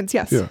 the pumpkins,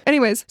 yes. Yeah.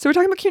 Anyways, so we're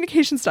talking about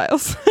communication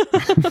styles.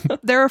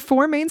 There are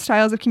 4 main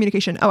styles of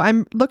communication. Oh,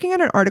 I'm looking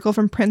at an article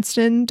from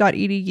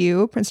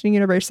Princeton.edu, Princeton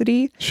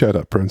University. Shut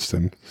up,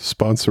 Princeton.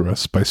 Sponsor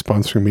us by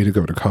sponsoring me to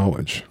go to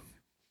college.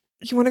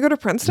 You want to go to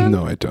Princeton?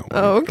 No, I don't.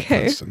 Oh,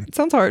 okay. It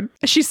sounds hard.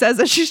 She says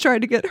that she's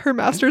trying to get her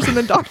master's and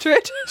then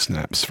doctorate.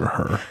 Snaps for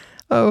her.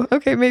 Oh,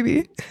 okay,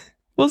 maybe.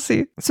 We'll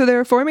see. So there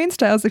are 4 main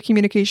styles of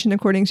communication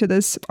according to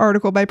this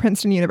article by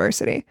Princeton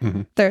University.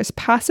 Mm-hmm. There's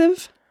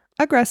passive,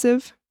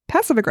 aggressive,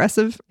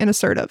 passive-aggressive, and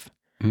assertive.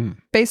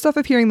 Based off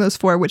of hearing those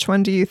 4, which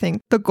one do you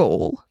think the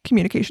goal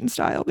communication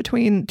style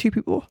between 2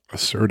 people?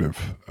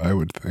 Assertive, I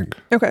would think.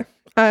 Okay.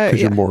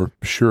 Because you're more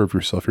sure of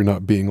yourself. You're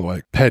not being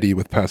like petty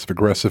with passive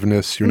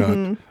aggressiveness. You're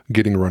not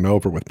getting run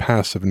over with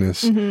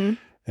passiveness. And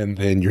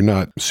then you're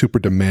not super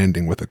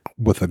demanding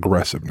with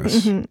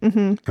aggressiveness.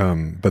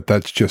 But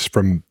that's just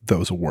from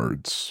those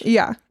words.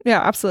 Yeah,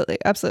 absolutely.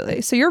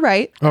 Absolutely. So you're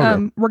right.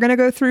 Okay. We're going to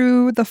go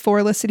through the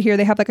 4 listed here.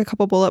 They have like a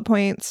couple bullet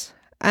points.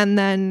 And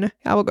then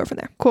I will go from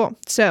there. Cool.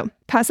 So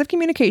passive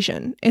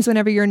communication is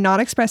whenever you're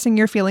not expressing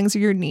your feelings or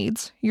your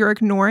needs. You're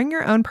ignoring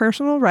your own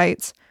personal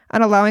rights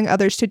and allowing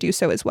others to do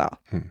so as well.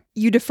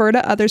 You defer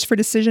to others for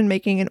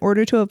decision-making in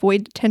order to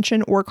avoid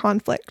tension or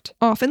conflict.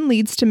 Often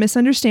leads to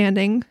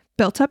misunderstanding,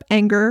 built-up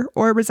anger,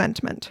 or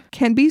resentment.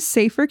 Can be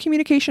safer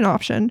communication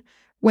option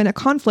when a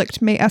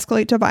conflict may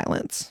escalate to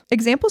violence.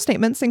 Example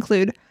statements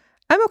include,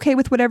 I'm okay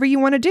with whatever you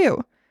want to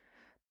do.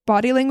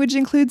 Body language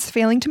includes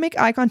failing to make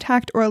eye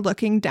contact or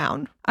looking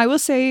down. I will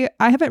say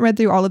I haven't read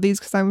through all of these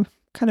because I'm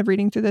kind of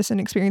reading through this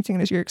and experiencing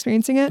it as you're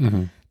experiencing it.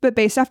 But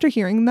based after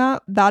hearing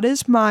that, that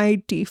is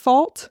my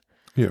default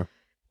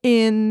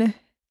in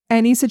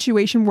any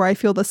situation where I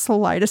feel the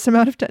slightest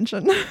amount of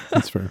tension.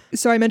 That's fair.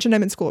 So I mentioned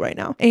I'm in school right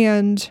now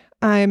and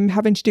I'm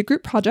having to do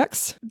group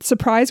projects,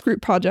 surprise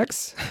group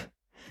projects.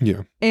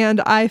 Yeah.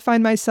 And I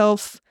find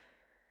myself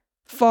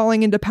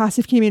falling into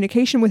passive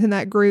communication within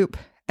that group.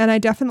 And I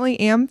definitely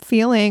am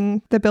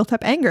feeling the built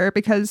up anger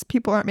because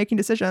people aren't making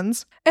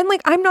decisions. And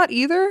like, I'm not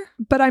either,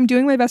 but I'm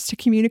doing my best to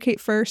communicate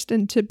first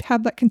and to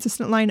have that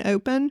consistent line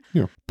open.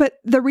 Yeah. But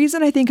the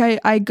reason I think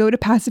I go to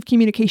passive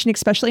communication,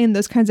 especially in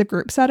those kinds of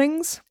group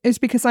settings, is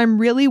because I'm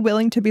really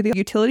willing to be the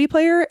utility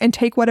player and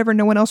take whatever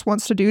no one else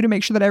wants to do to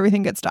make sure that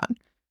everything gets done.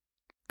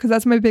 Because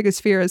that's my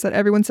biggest fear is that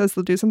everyone says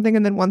they'll do something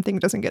and then one thing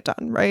doesn't get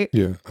done, right?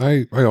 Yeah.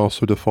 I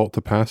also default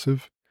to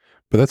passive.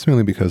 But that's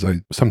mainly because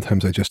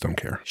sometimes I just don't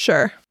care.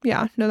 Sure.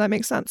 Yeah. No, that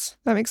makes sense.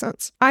 That makes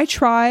sense. I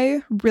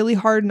try really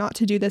hard not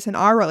to do this in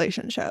our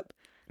relationship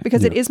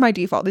because it is my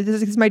default. This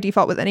is my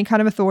default with any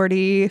kind of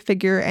authority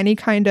figure, any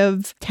kind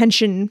of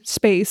tension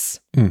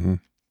space.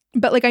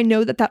 But like, I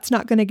know that that's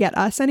not going to get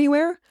us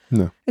anywhere.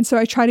 No. And so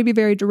I try to be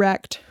very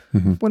direct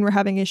when we're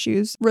having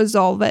issues,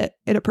 resolve it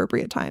at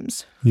appropriate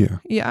times. Yeah.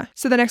 Yeah.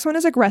 So the next one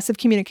is aggressive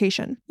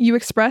communication. You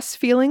express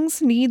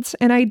feelings, needs,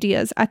 and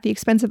ideas at the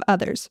expense of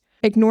others,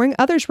 ignoring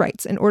others'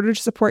 rights in order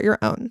to support your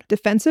own.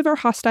 Defensive or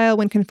hostile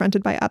when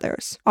confronted by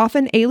others.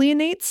 Often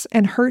alienates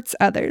and hurts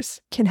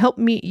others. Can help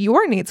meet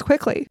your needs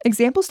quickly.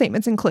 Example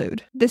statements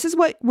include, this is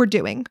what we're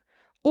doing,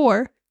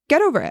 or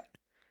get over it.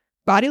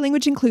 Body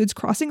language includes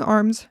crossing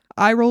arms,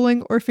 eye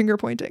rolling, or finger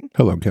pointing.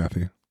 Hello,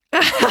 Kathy.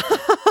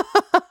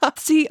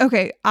 See,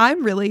 okay,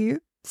 I'm really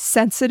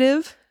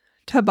sensitive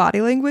to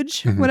body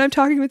language when I'm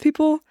talking with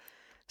people.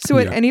 So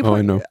at any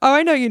point,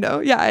 I know you know.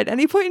 Yeah, at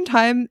any point in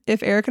time,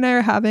 if Eric and I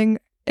are having,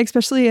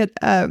 especially at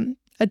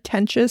a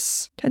tense,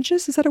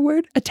 is that a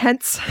word? A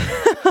tense.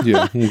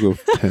 Yeah, we'll go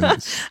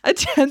tense. A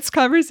tense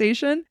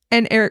conversation,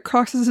 and Eric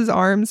crosses his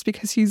arms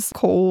because he's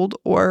cold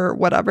or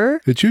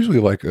whatever. It's usually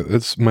like,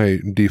 that's my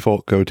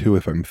default go-to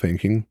if I'm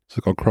thinking. It's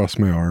like I'll cross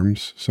my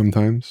arms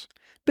sometimes.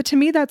 But to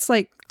me, that's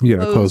like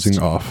closing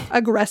off.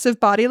 Aggressive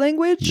body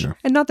language. Yeah.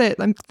 And not that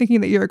I'm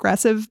thinking that you're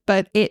aggressive,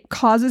 but it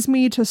causes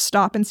me to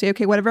stop and say,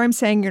 okay, whatever I'm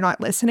saying, you're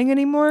not listening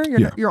anymore.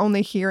 You're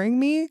only hearing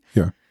me.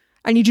 Yeah.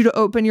 I need you to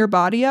open your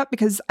body up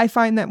because I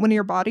find that when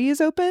your body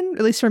is open,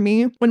 at least for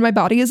me, when my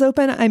body is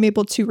open, I'm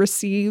able to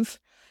receive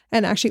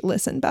and actually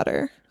listen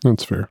better.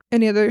 That's fair.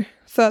 Any other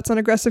thoughts on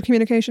aggressive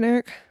communication,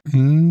 Eric?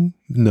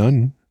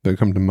 None that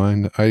come to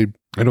mind. I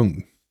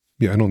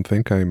don't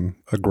think I'm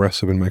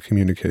aggressive in my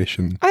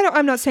communication.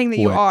 I'm not saying that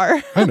you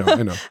are. I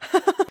know.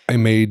 I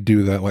may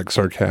do that like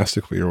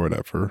sarcastically or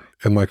whatever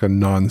in like a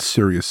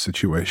non-serious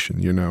situation,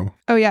 you know?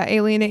 Oh yeah,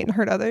 alienate and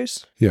hurt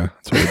others. Yeah,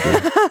 that's what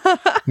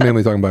I do.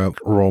 Mainly talking about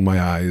roll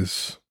my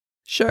eyes.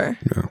 Sure.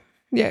 Yeah.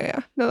 Yeah.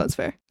 No, that's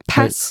fair.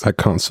 I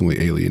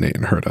constantly alienate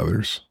and hurt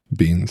others.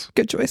 Beans.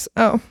 Good choice.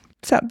 Oh,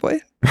 sad boy.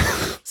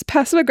 It's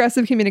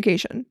passive-aggressive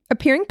communication.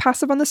 Appearing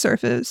passive on the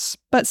surface,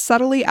 but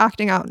subtly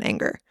acting out in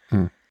anger.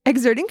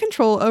 Exerting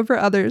control over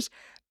others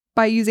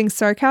by using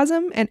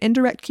sarcasm and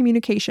indirect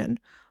communication,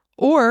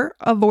 or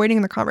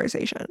avoiding the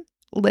conversation.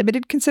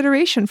 Limited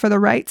consideration for the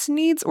rights,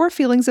 needs, or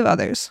feelings of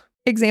others.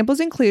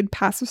 Examples include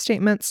passive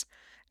statements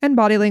and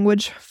body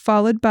language,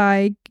 followed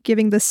by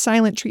giving the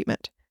silent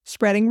treatment,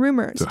 spreading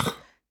rumors,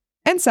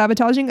 and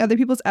sabotaging other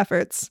people's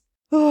efforts.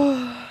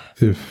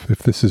 If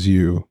this is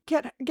you,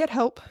 get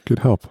help. Get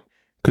help.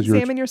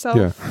 Examine yourself.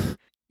 Yeah.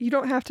 You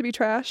don't have to be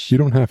trash. You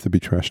don't have to be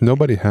trash.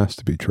 Nobody has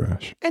to be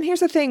trash. And here's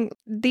the thing.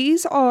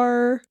 These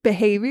are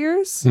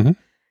behaviors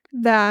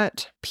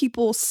that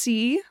people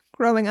see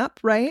growing up,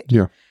 right?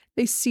 Yeah.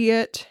 They see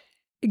it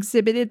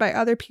exhibited by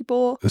other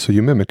people. So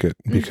you mimic it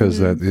because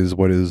that is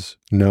what is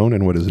known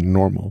and what is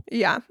normal.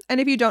 Yeah. And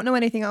if you don't know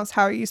anything else,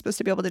 how are you supposed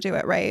to be able to do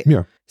it, right?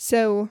 Yeah.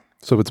 So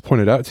if it's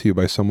pointed out to you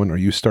by someone or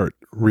you start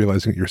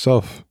realizing it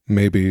yourself,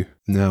 maybe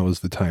now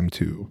is the time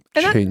to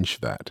change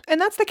that. And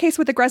that's the case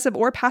with aggressive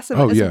or passive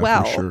as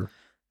well. For sure.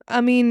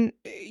 I mean,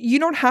 you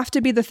don't have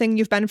to be the thing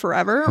you've been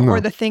forever or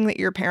the thing that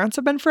your parents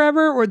have been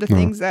forever or the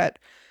things that,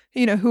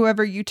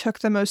 whoever you took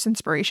the most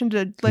inspiration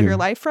to live your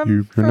life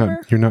from.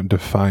 You're not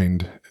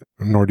defined,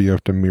 nor do you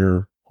have to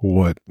mirror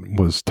what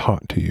was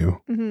taught to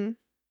you. Mm-hmm.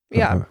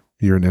 Yeah.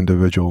 You're an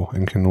individual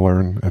and can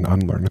learn and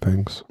unlearn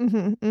things.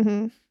 Mm-hmm.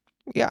 Mm-hmm.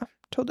 Yeah,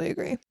 totally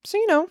agree.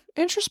 So,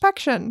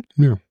 introspection.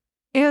 Yeah.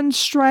 And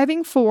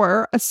striving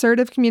for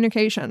assertive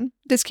communication.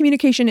 This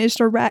communication is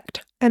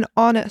direct and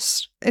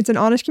honest. It's an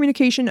honest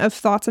communication of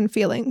thoughts and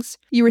feelings.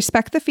 You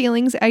respect the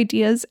feelings,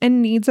 ideas,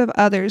 and needs of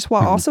others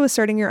while also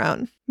asserting your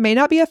own. May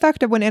not be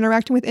effective when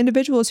interacting with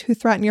individuals who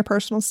threaten your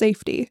personal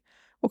safety.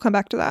 We'll come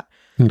back to that.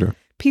 Okay.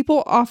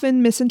 People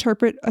often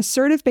misinterpret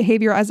assertive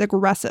behavior as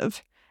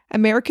aggressive.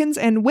 Americans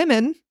and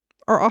women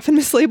are often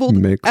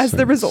mislabeled as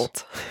the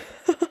result.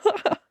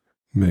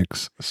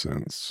 Makes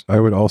sense. I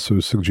would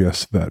also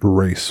suggest that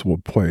race will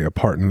play a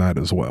part in that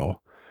as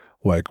well.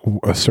 Like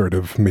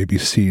assertive may be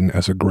seen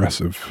as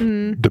aggressive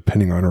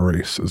depending on a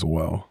race as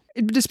well.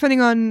 Depending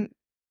on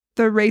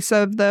the race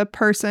of the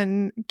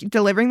person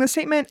delivering the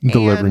statement.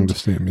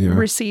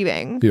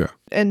 Receiving. Yeah.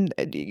 And,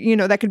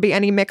 that could be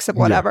any mix of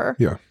whatever.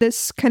 Yeah.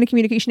 This kind of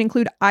communication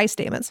include I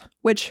statements,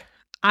 which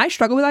I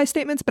struggle with I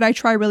statements, but I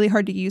try really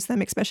hard to use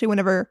them, especially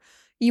whenever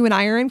you and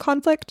I are in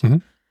conflict.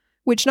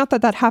 Which, not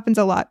that happens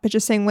a lot, but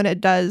just saying when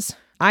it does,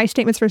 I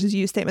statements versus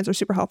you statements are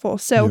super helpful.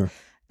 So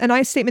an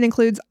I statement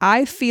includes,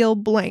 I feel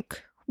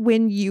blank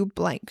when you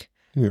blank.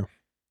 Yeah.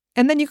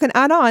 And then you can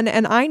add on,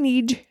 and I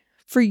need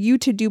for you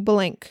to do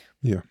blank.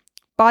 Yeah.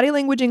 Body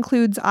language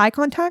includes eye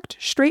contact,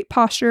 straight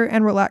posture,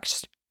 and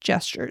relaxed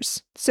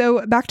gestures.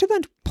 So back to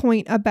the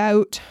point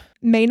about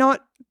may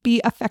not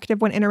be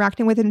effective when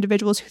interacting with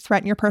individuals who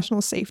threaten your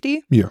personal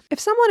safety. Yeah.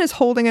 If someone is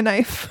holding a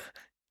knife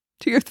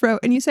to your throat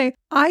and you say,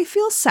 I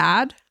feel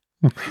sad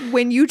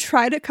when you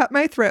try to cut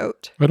my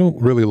throat. I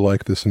don't really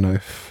like this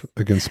knife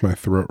against my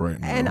throat right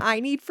now. And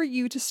I need for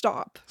you to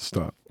stop.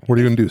 Stop. What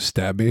are you going to do?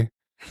 Stab me?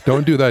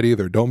 Don't do that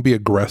either. Don't be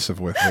aggressive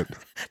with it.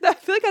 I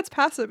feel like that's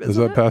passive, isn't it? Is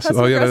that passive?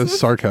 Oh, yeah, that's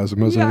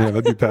sarcasm, isn't it? Yeah,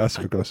 that'd be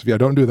passive aggressive. Yeah,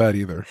 don't do that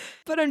either.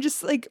 But I'm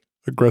just like...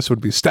 Aggressive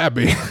would be stab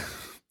me.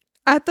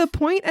 At the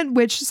point at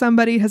which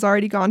somebody has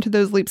already gone to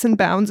those leaps and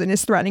bounds and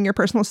is threatening your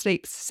personal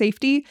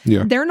safety,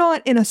 they're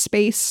not in a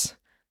space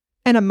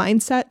and a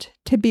mindset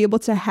to be able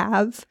to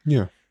have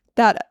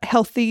that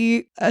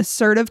healthy,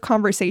 assertive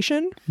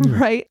conversation,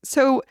 right?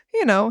 So,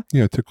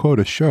 Yeah, to quote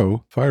a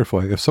show,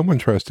 Firefly, if someone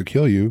tries to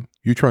kill you,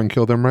 you try and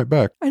kill them right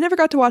back. I never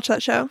got to watch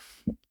that show.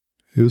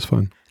 It was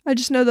fun. I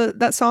just know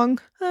that song,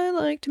 I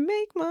like to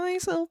make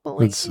myself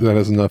believe. That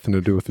has nothing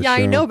to do with the show.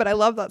 Yeah, I know, but I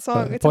love that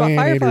song. It's about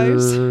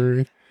fireflies.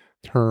 Earth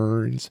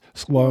turns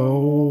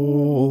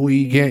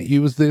slowly. Can't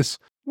use this.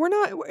 We're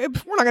not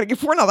that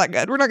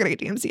good. We're not gonna get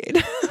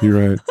DMCA'd.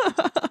 You're right.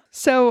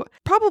 So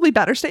probably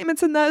better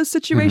statements in those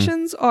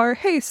situations are,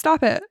 hey,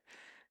 stop it.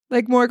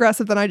 Like more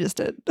aggressive than I just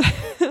did.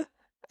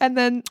 And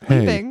then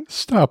leaving.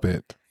 Stop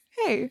it.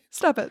 Hey,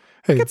 stop it.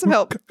 Hey, get some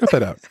help. Cut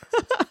that out.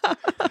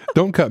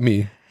 Don't cut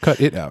me. Cut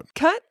it out.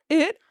 Cut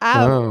it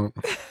out.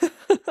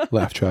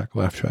 Laugh track.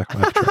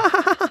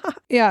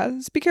 Yeah,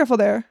 just be careful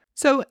there.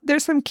 So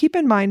there's some keep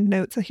in mind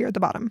notes here at the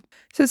bottom.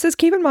 So it says,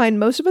 keep in mind,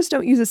 most of us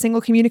don't use a single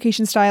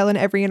communication style in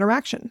every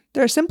interaction.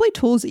 There are simply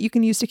tools that you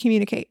can use to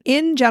communicate.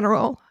 In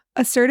general,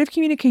 assertive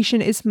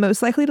communication is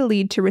most likely to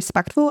lead to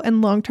respectful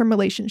and long-term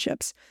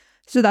relationships.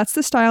 So that's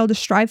the style to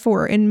strive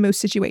for in most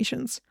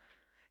situations.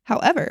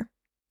 However,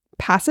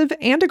 passive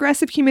and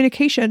aggressive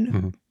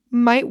communication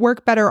might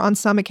work better on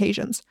some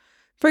occasions.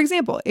 For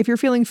example, if you're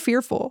feeling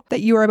fearful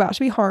that you are about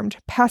to be harmed,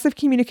 passive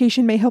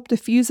communication may help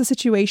diffuse the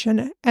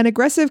situation, and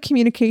aggressive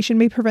communication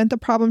may prevent the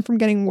problem from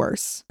getting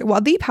worse.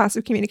 While the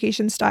passive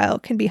communication style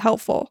can be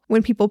helpful,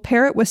 when people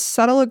pair it with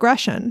subtle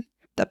aggression,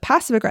 the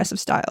passive-aggressive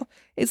style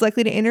is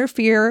likely to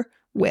interfere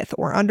with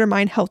or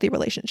undermine healthy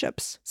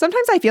relationships.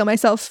 Sometimes I feel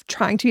myself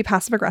trying to be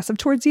passive-aggressive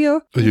towards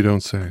you. You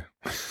don't say.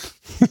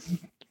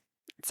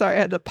 Sorry, I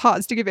had to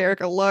pause to give Eric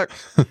a look.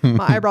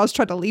 My eyebrows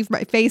tried to leave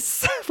my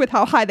face with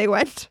how high they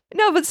went.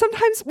 No, but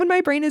sometimes when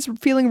my brain is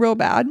feeling real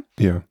bad,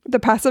 the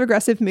passive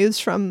aggressive moves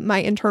from my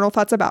internal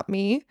thoughts about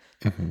me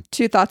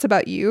to thoughts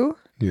about you.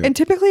 Yeah. And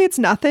typically it's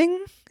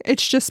nothing.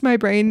 It's just my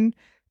brain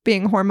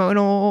being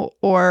hormonal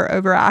or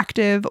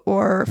overactive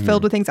or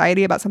filled with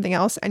anxiety about something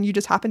else, and you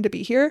just happen to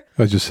be here.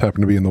 I just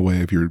happen to be in the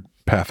way of your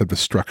path of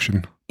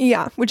destruction.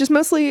 Yeah, which is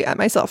mostly at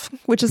myself,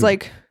 which is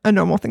like a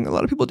normal thing that a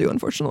lot of people do,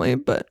 unfortunately.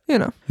 But, you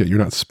know. Yeah, you're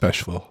not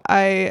special.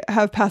 I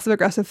have passive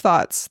aggressive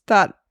thoughts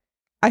that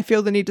I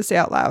feel the need to say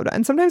out loud.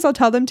 And sometimes I'll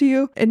tell them to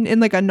you in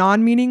like a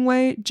non-meaning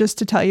way, just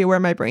to tell you where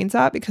my brain's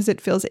at because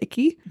it feels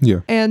icky.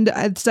 Yeah. And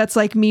that's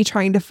like me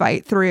trying to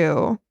fight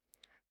through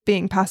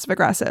being passive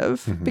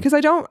aggressive because I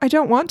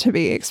don't want to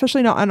be,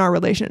 especially not in our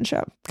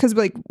relationship, because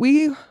like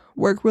we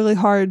work really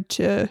hard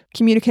to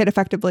communicate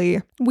effectively.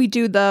 We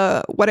do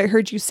the what I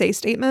heard you say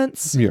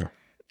statements. Yeah.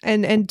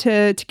 And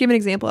to give an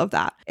example of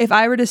that, if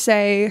I were to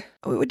say,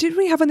 what did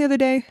we have on the other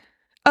day?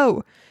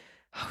 Oh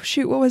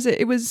shoot, what was it?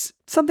 It was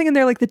something in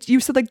there like you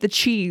said like the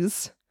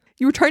cheese.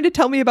 You were trying to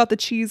tell me about the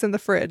cheese in the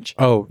fridge.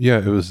 Oh yeah,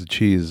 it was the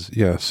cheese.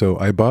 Yeah, so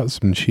I bought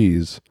some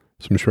cheese,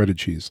 some shredded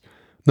cheese.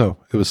 No,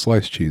 it was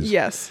sliced cheese.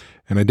 Yes.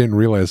 And I didn't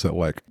realize that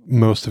like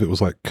most of it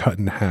was like cut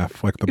in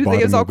half, like the bottom.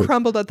 It was all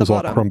crumbled at the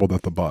bottom. All crumbled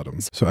at the bottom.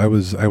 So I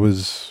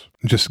was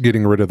just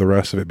getting rid of the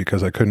rest of it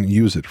because I couldn't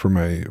use it for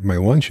my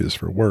lunches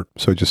for work.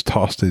 So I just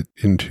tossed it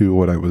into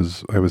what I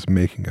was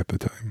making at the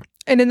time.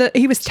 And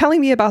he was telling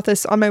me about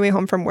this on my way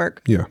home from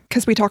work. Yeah.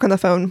 Because we talk on the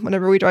phone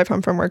whenever we drive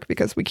home from work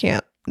because we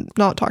can't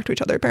not talk to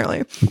each other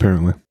apparently.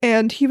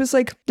 And he was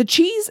like, the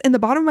cheese in the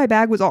bottom of my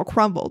bag was all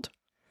crumbled.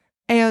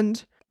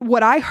 And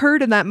what I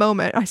heard in that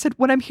moment, I said,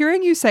 what I'm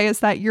hearing you say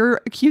is that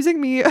you're accusing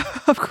me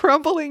of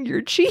crumbling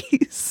your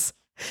cheese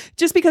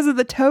just because of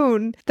the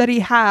tone that he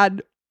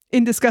had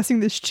in discussing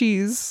this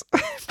cheese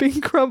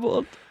being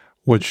crumbled.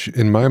 Which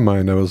in my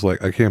mind, I was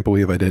like, I can't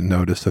believe I didn't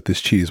notice that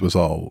this cheese was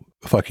all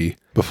fucky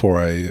before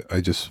I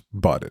just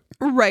bought it.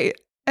 Right.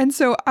 And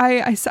so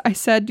I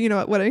said, you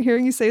know, what I'm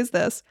hearing you say is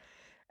this.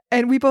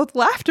 And we both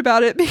laughed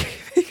about it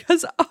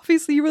because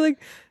obviously you were like,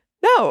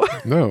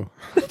 no,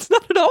 that's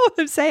not at all what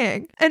I'm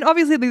saying. And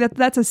obviously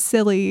that's a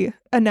silly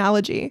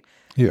analogy.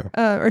 Yeah.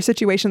 Or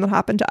situation that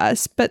happened to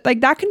us. But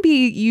like that can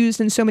be used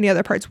in so many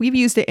other parts. We've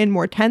used it in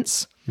more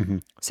tense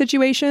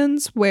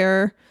situations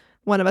where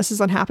one of us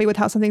is unhappy with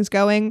how something's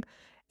going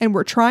and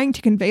we're trying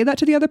to convey that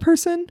to the other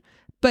person,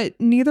 but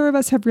neither of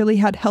us have really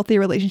had healthy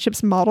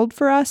relationships modeled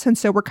for us. And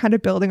so we're kind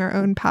of building our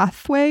own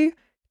pathway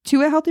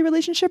to a healthy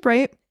relationship,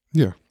 right?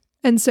 Yeah.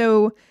 And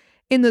so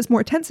in those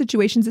more tense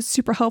situations, it's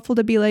super helpful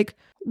to be like,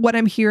 what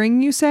I'm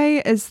hearing you say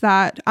is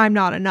that I'm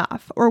not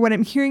enough. Or what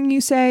I'm hearing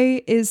you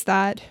say is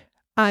that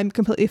I'm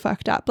completely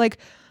fucked up. Like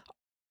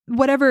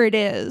whatever it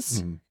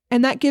is.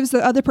 And that gives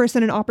the other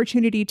person an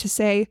opportunity to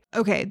say,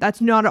 okay,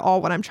 that's not at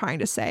all what I'm trying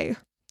to say.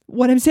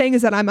 What I'm saying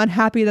is that I'm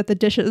unhappy that the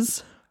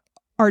dishes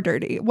are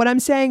dirty. What I'm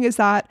saying is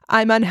that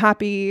I'm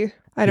unhappy,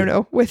 I don't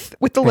know, with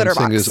the litter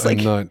box. Is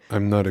like,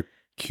 I'm not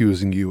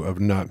accusing you of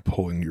not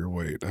pulling your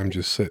weight. And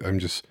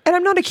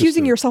I'm not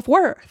accusing your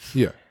self-worth.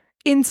 Yeah.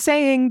 In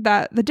saying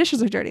that the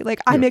dishes are dirty.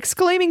 Like I'm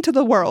exclaiming to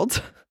the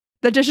world,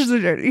 the dishes are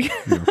dirty.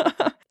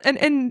 Yeah.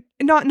 And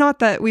not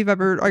that we've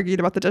ever argued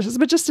about the dishes,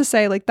 but just to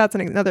say like that's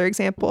another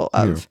example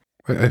of.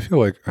 I feel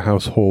like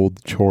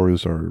household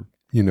chores are,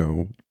 you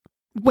know,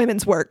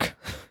 women's work.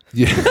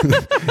 Yeah,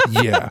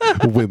 yeah,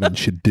 women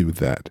should do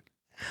that,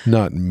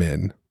 not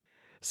men.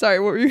 Sorry,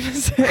 what were you going to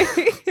say?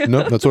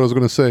 No, that's what I was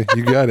going to say.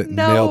 You got it.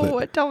 No,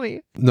 nailed it. Tell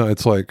me. No,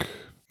 it's like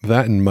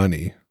that and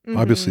money.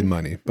 Obviously,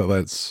 money, but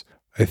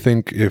I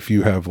think if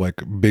you have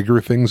like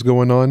bigger things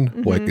going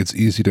on, like it's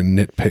easy to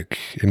nitpick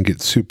and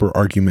get super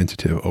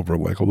argumentative over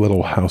like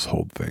little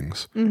household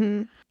things.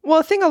 Well,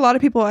 a thing a lot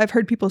of people, I've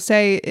heard people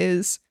say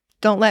is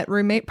don't let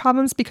roommate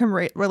problems become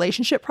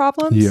relationship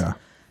problems. Yeah.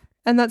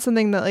 And that's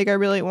something that like I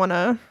really want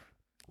to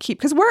keep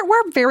because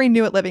we're very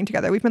new at living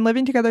together. We've been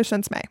living together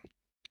since May.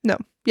 May.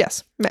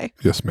 Yes, May.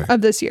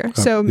 Of this year.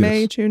 So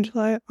May, June,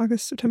 July,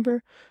 August,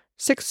 September.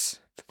 Six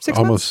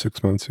Almost months?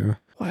 6 months, yeah.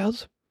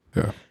 Wild.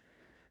 Yeah.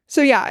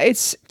 So yeah,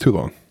 it's too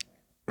long.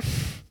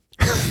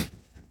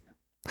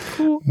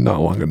 Cool. Not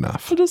long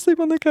enough. I'll just sleep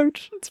on the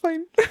couch. It's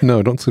fine.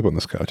 No, don't sleep on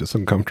this couch. It's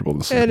uncomfortable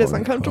to sleep on. It is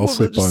uncomfortable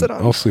to just sit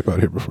on. I'll sleep out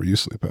here before you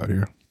sleep out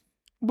here.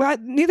 Well,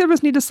 neither of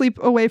us need to sleep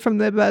away from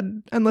the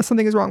bed unless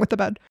something is wrong with the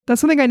bed. That's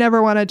something I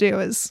never want to do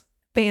is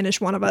banish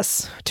one of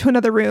us to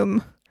another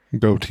room.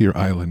 Go to your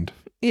island.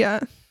 Yeah.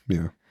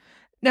 Yeah.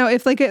 Now,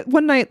 if like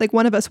one night, like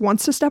one of us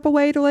wants to step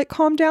away to like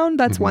calm down,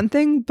 that's one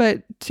thing.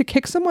 But to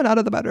kick someone out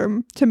of the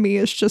bedroom to me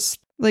is just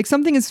like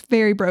something is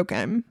very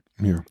broken.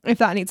 Yeah. If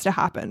that needs to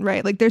happen,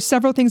 right? Like there's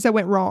several things that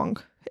went wrong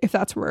if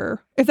that's where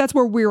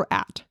we're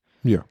at.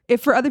 Yeah.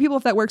 If for other people,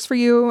 if that works for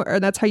you or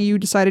that's how you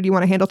decided you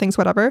want to handle things,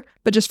 whatever.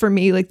 But just for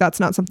me, like that's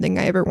not something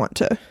I ever want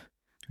to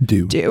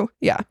do.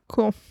 Yeah.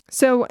 Cool.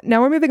 So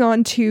now we're moving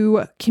on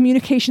to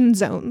communication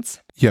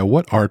zones. Yeah.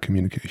 What are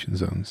communication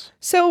zones?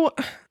 So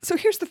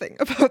here's the thing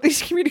about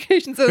these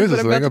communication zones. Here's the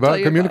thing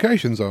about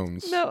communication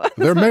zones. No,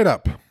 they're made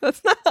up.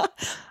 That's not.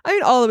 I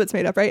mean, all of it's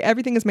made up, right?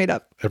 Everything is made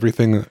up.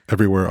 Everything,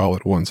 everywhere, all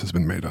at once has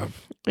been made up.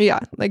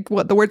 Yeah. Like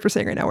what the words we're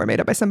saying right now were made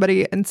up by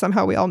somebody and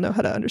somehow we all know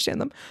how to understand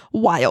them.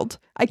 Wild.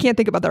 I can't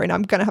think about that right now.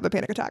 I'm going to have a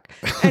panic attack.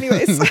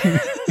 Anyways.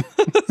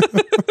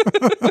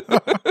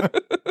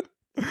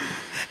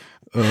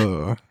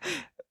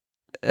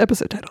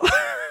 Episode title.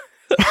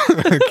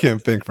 I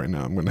can't think right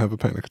now. I'm going to have a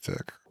panic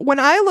attack. When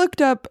I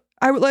looked up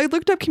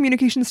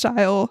communication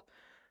style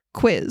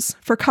quiz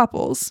for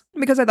couples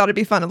because I thought it'd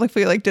be fun if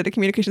we did a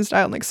communication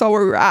style and saw where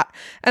we were at.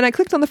 And I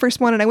clicked on the first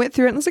one and I went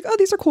through it and was like, oh,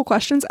 these are cool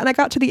questions. And I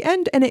got to the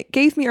end and it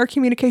gave me our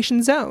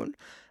communication zone.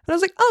 And I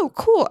was like, oh,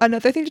 cool.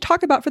 Another thing to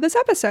talk about for this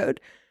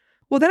episode.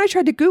 Well, then I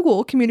tried to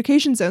Google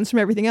communication zones from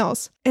everything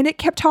else. And it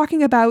kept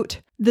talking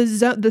about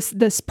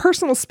this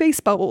personal space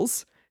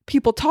bubbles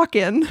people talk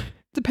in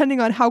depending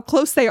on how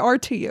close they are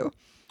to you.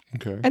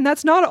 Okay. And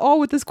that's not all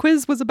what this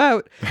quiz was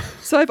about.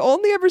 So I've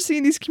only ever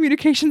seen these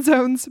communication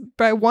zones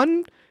by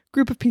one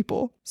group of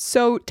people.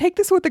 So take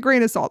this with a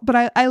grain of salt.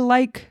 But I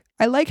like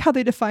how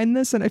they define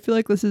this, and I feel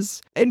like this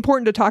is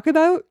important to talk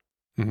about.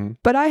 Mm-hmm.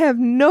 But I have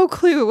no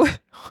clue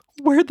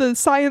where the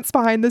science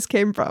behind this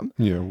came from.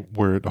 Yeah,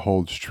 where it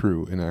holds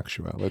true in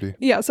actuality.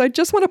 Yeah, so I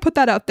just want to put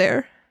that out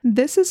there.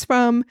 This is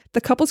from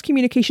the Couples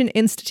Communication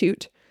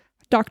Institute,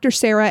 Dr.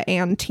 Sarah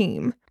Ann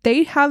team.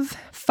 They have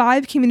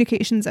 5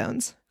 communication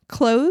zones: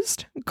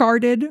 closed,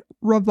 guarded,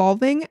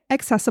 revolving,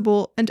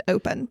 accessible, and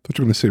open. I thought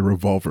you were going to say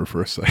revolver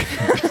for a second.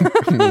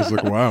 I was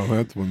like, wow,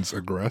 that one's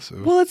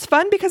aggressive. Well, it's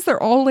fun because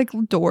they're all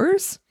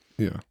doors.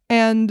 Yeah.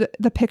 And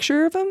the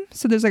picture of them.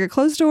 So there's a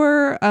closed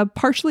door, a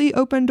partially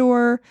open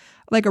door,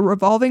 a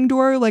revolving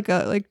door, like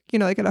at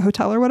a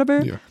hotel or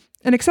whatever. Yeah.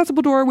 An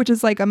accessible door, which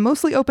is a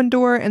mostly open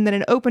door, and then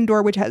an open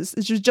door, which is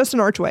just an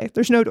archway.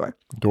 There's no door.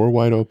 Door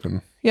wide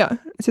open. Yeah,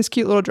 it's this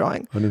cute little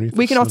drawing. Underneath.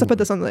 We can also put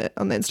this on the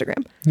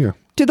Instagram. Yeah.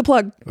 Do the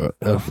plug.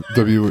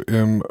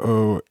 FWMOH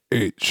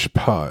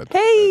pod.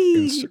 Hey,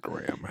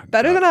 Instagram.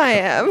 Better than I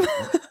am.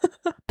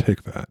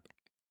 Take that.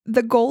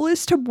 The goal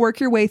is to work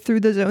your way through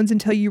the zones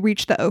until you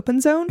reach the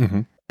open zone.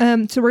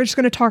 Mm-hmm. So we're just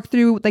going to talk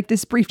through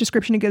this brief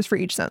description it gives for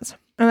each zones,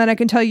 and then I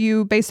can tell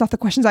you based off the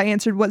questions I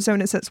answered what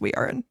zone it says we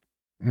are in.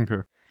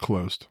 Okay.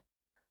 Closed.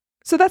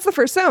 So that's the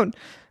first zone.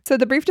 So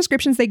the brief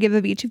descriptions they give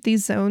of each of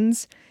these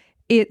zones,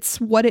 it's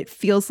what it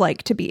feels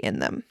like to be in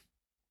them.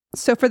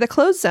 So for the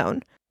closed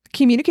zone,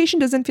 communication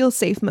doesn't feel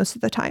safe most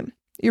of the time.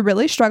 You're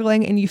really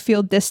struggling and you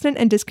feel distant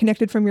and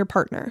disconnected from your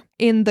partner.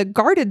 In the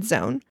guarded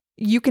zone,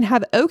 you can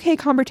have okay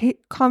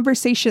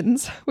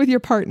conversations with your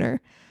partner,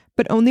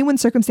 but only when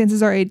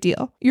circumstances are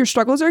ideal. Your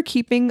struggles are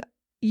keeping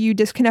you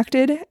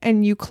disconnected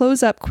and you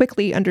close up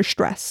quickly under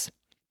stress.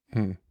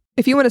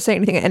 If you want to say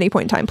anything at any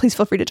point in time, please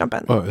feel free to jump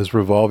in. Is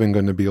revolving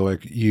going to be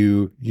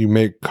you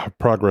make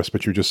progress,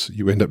 but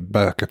you end up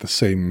back at the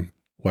same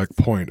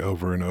point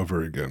over and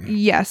over again?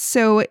 Yes.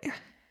 So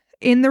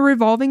in the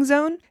revolving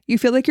zone, you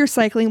feel like you're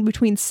cycling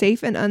between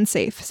safe and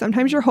unsafe.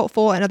 Sometimes you're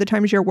hopeful and other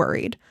times you're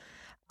worried.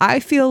 I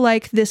feel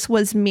like this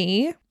was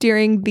me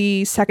during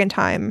the second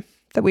time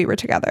that we were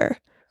together.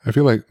 I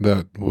feel like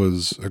that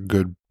was a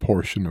good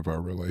portion of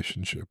our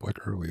relationship,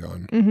 early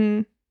on.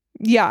 Mm-hmm.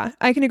 Yeah,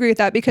 I can agree with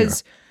that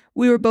because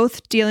we were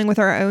both dealing with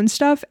our own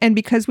stuff, and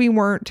because we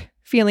weren't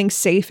feeling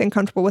safe and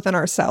comfortable within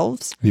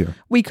ourselves,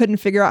 we couldn't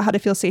figure out how to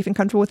feel safe and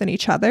comfortable within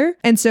each other.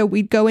 And so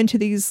we'd go into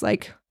these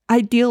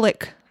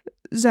idyllic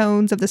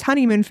zones of this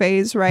honeymoon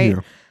phase, right?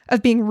 Yeah.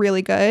 Of being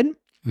really good.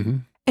 Mm-hmm.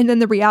 And then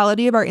the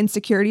reality of our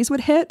insecurities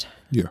would hit.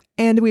 Yeah.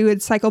 And we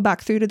would cycle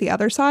back through to the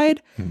other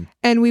side,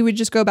 and we would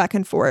just go back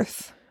and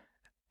forth.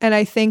 And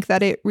I think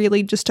that it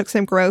really just took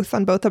some growth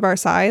on both of our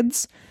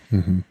sides.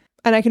 Mm-hmm.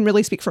 And I can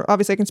really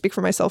obviously I can speak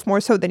for myself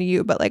more so than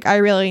you, but I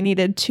really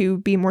needed to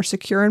be more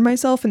secure in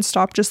myself and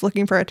stop just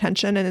looking for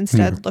attention and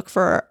instead look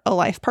for a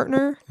life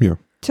partner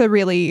to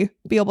really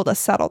be able to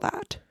settle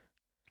that.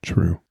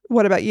 True.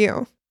 What about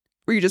you?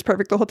 Were you just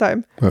perfect the whole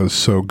time? I was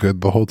so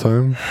good the whole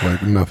time.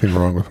 Nothing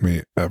wrong with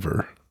me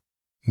ever.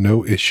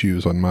 No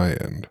issues on my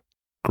end.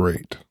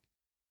 Great.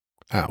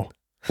 Ow.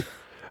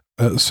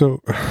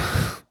 So,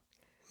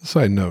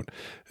 side note,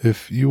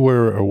 if you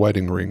wear a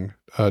wedding ring,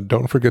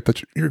 don't forget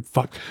that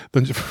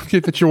Don't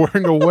forget that you're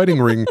wearing a wedding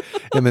ring,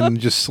 and then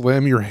just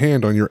slam your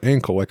hand on your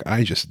ankle like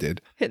I just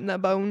did. Hitting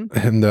that bone.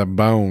 Hitting that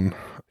bone.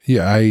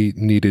 Yeah, I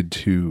needed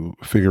to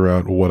figure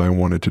out what I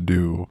wanted to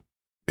do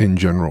in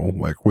general,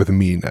 with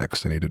me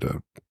next. I needed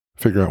to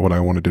figure out what I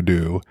wanted to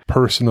do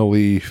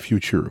personally,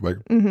 future,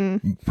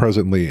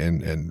 presently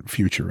and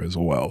future as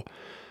well.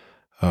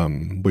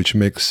 Which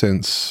makes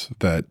sense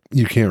that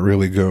you can't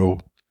really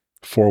go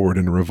forward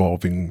in a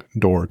revolving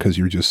door because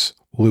you're just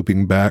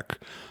looping back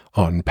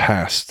on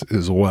past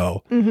as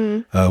well,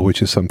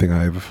 which is something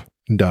I've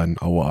done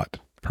a lot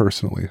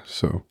personally.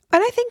 So,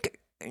 and I think,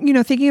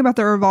 thinking about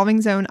the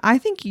revolving zone, I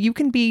think you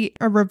can be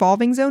a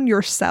revolving zone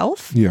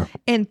yourself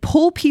and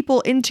pull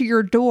people into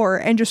your door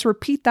and just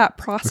repeat that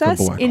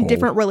process in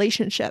different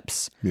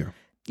relationships.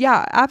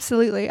 Yeah,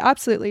 absolutely.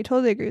 Absolutely.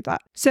 Totally agree with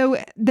that. So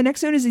the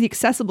next zone is the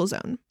accessible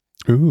zone.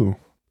 Ooh.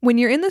 When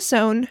you're in this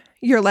zone,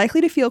 you're likely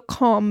to feel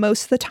calm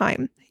most of the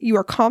time. You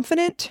are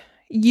confident.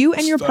 You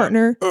and your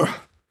partner.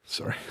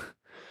 Sorry.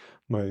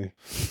 My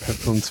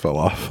headphones fell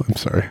off. I'm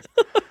sorry.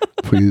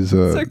 Please,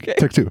 okay.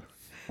 Take 2.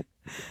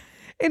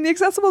 In the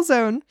accessible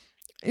zone,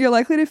 you're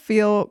likely to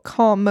feel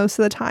calm most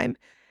of the time.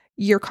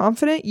 You're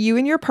confident. You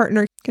and your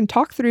partner can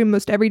talk through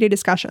most everyday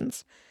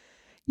discussions.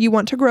 You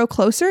want to grow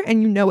closer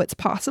and you know it's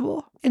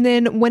possible. And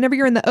then whenever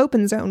you're in the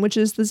open zone, which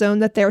is the zone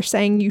that they're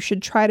saying you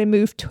should try to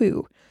move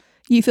to,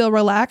 you feel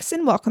relaxed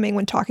and welcoming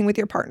when talking with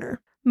your partner.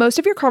 Most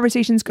of your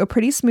conversations go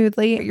pretty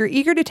smoothly. You're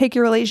eager to take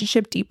your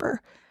relationship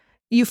deeper.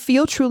 You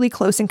feel truly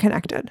close and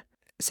connected.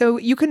 So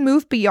you can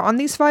move beyond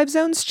these 5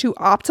 zones to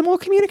optimal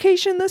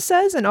communication, this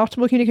says, and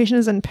optimal communication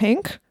is in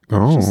pink.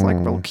 Oh. Which is like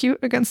real cute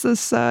against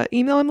this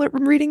email I'm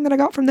reading that I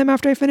got from them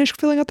after I finished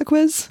filling out the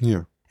quiz.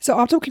 Yeah. So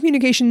optimal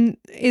communication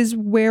is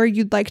where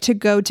you'd like to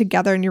go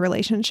together in your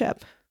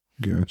relationship.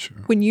 Gotcha.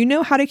 When you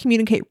know how to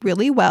communicate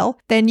really well,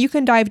 then you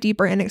can dive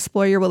deeper and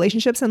explore your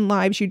relationships and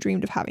lives you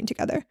dreamed of having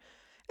together.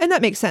 And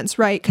that makes sense,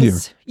 right?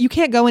 Because you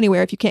can't go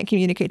anywhere if you can't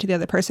communicate to the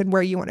other person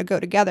where you want to go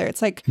together.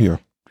 It's like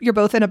you're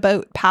both in a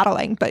boat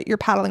paddling, but you're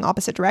paddling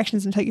opposite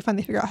directions until you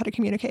finally figure out how to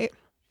communicate.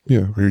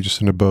 Yeah, or you're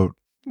just in a boat.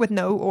 With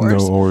no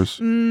oars. No oars.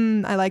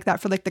 I like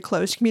that for like the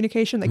closed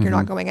communication. Like you're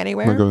not going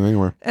anywhere. Not going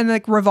anywhere. And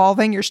like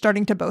revolving, you're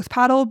starting to both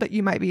paddle, but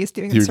you might be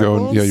doing you're circles.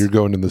 going. Yeah, you're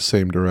going in the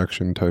same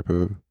direction type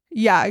of.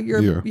 Yeah,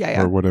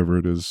 or whatever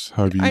it is.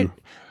 How do you?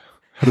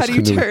 How do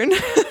you turn?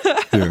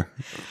 Yeah.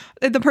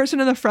 The person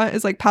in the front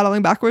is like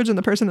paddling backwards, and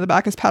the person in the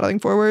back is paddling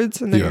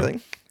forwards, and then you're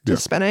like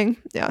just spinning.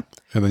 Yeah.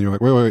 And then you're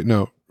like, wait,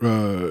 no,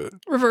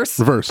 reverse.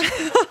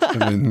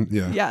 And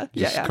then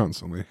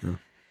constantly. Yeah.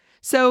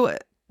 So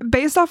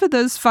based off of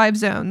those 5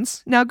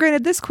 zones, now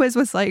granted, this quiz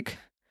was like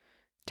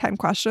 10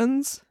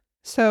 questions,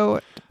 so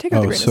take it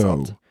with a grain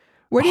of salt.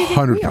 Where do you think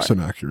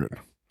 100% accurate?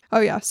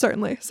 Oh yeah,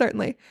 certainly.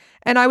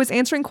 And I was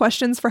answering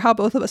questions for how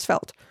both of us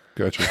felt.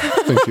 Gotcha.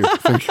 Thank you.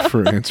 Thank you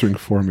for answering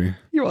for me.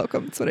 You're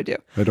welcome. That's what I do.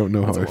 I don't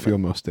know how I feel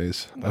most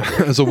days.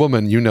 As a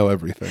woman, you know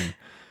everything.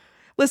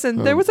 Listen,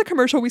 there was a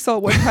commercial we saw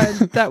one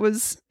time that it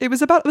was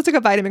like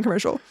a vitamin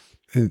commercial.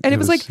 It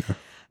was like,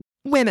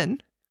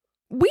 women,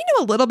 we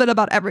know a little bit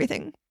about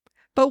everything,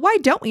 but why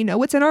don't we know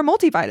what's in our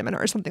multivitamin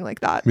or something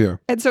like that? Yeah.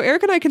 And so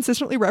Eric and I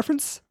consistently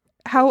reference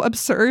how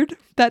absurd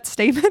that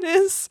statement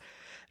is.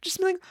 Just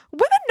like,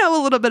 women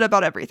know a little bit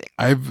about everything.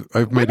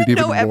 I've made it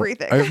even more.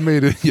 Everything. I've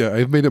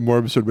made it more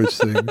absurd by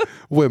saying,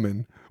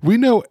 women, we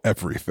know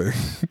everything.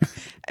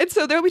 And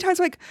so there'll be times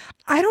like,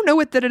 I don't know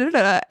what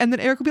da-da-da-da, and then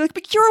Eric will be like,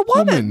 but you're a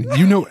woman.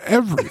 You know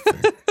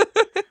everything.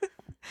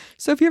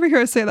 So if you ever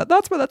hear us say that,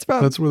 that's where that's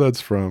from. That's where that's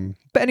from.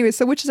 But anyway,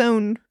 so which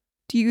zone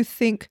do you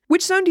think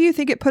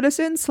it put us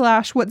in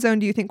 / what zone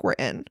do you think we're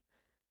in?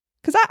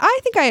 Because I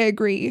think I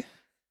agree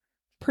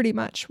pretty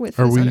much with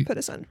the zone it put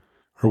us in.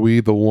 Are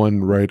we the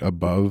one right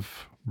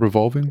above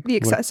revolving? The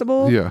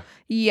accessible?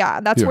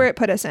 Yeah, that's where it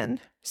put us in.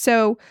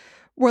 So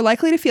we're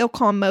likely to feel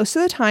calm most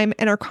of the time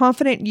and are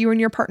confident you and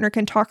your partner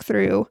can talk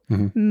through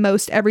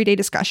most everyday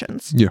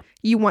discussions. Yeah.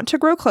 You want to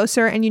grow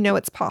closer and you know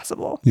it's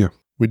possible. Yeah,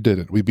 we did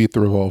it. We beat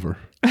the revolver.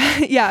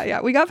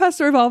 Yeah. We got past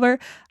the revolver.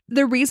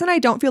 The reason I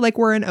don't feel like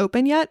we're in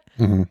open yet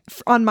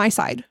on my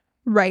side,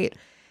 right,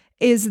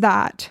 is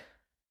that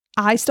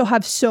I still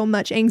have so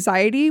much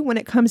anxiety when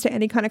it comes to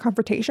any kind of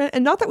confrontation.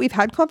 And not that we've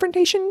had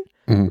confrontation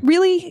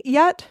really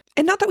yet.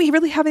 And not that we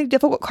really have any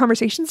difficult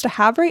conversations to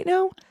have right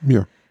now.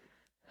 Yeah.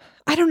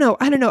 I don't know.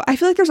 I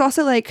feel like there's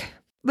also like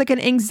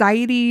an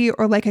anxiety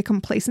or like a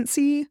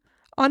complacency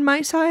on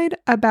my side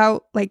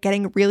about like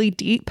getting really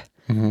deep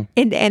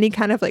into any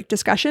kind of like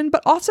discussion.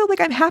 But also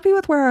like I'm happy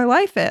with where our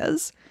life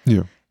is.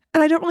 Yeah.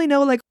 And I don't really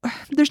know, like,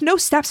 there's no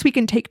steps we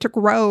can take to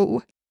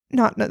grow.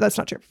 No, that's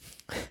not true.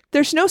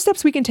 There's no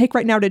steps we can take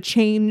right now to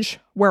change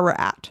where we're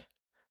at.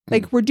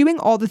 Like, we're doing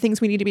all the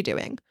things we need to be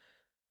doing.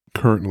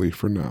 Currently,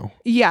 for now.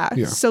 Yeah.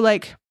 So,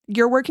 like,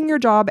 you're working your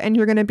job and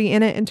you're going to be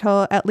in it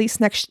until at least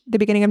the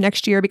beginning of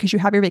next year because you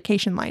have your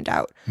vacation lined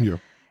out. Yeah.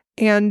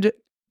 And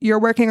you're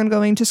working on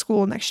going to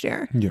school next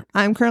year. Yeah.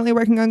 I'm currently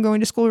working on going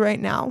to school right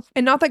now.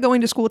 And not that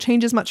going to school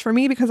changes much for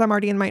me because I'm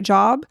already in my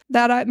job,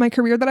 my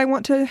career that I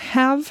want to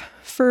have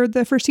for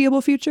the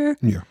foreseeable future.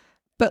 Yeah.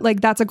 But like,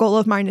 that's a goal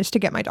of mine, is to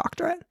get my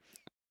doctorate.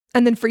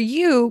 And then for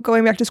you,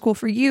 going back to school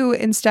for you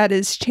instead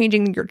is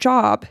changing your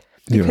job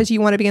because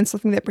you want to be in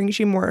something that brings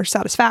you more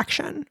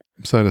satisfaction.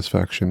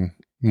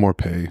 More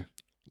pay.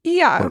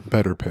 Yeah. Or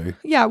better pay.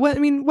 Yeah. Well, I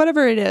mean,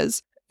 whatever it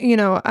is,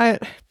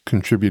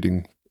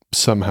 contributing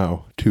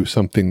somehow to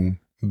something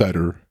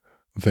better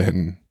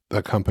than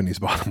the company's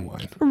bottom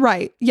line.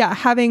 Right. Yeah.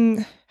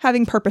 Having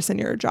purpose in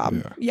your job.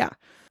 Yeah.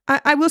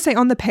 I will say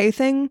on the pay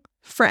thing,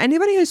 for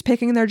anybody who's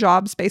picking their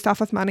jobs based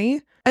off of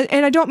money,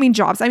 and I don't mean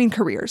jobs, I mean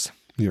careers.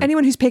 Yeah.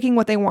 Anyone who's picking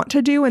what they want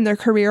to do in their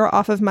career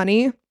off of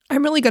money,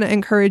 I'm really going to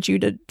encourage you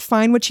to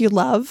find what you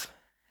love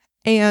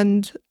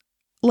and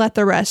let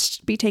the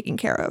rest be taken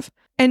care of.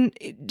 And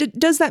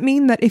does that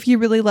mean that if you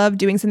really love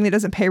doing something that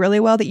doesn't pay really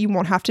well, that you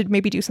won't have to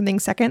maybe do something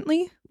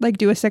secondly, like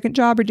do a second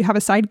job or have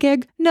a side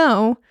gig?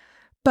 No,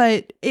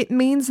 but it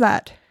means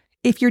that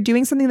if you're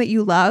doing something that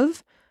you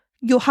love,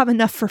 you'll have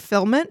enough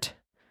fulfillment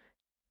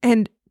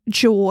and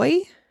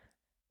joy,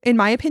 in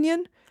my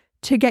opinion,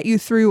 to get you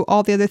through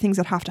all the other things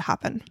that have to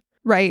happen.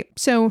 Right.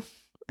 So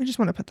I just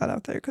want to put that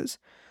out there because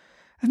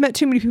I've met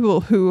too many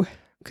people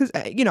because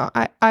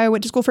I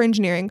went to school for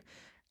engineering.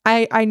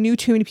 I knew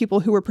too many people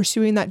who were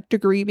pursuing that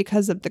degree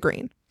because of the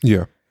green.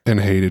 Yeah. and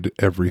hated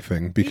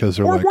everything because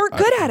they're or like, weren't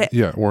good at it.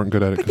 Yeah, weren't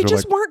good at it. Like they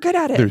just weren't good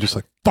at it. They're just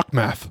like, fuck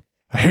math.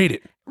 I hate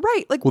it.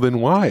 Right. Like, well, then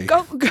why?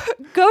 Go do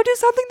something that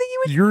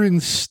you would. You're in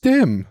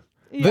STEM.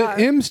 Yeah.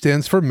 The M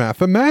stands for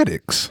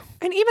mathematics.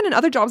 And even in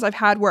other jobs I've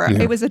had where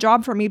it was a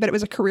job for me, but it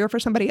was a career for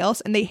somebody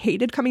else and they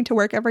hated coming to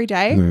work every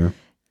day. Yeah.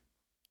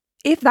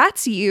 If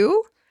that's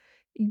you,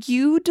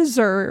 you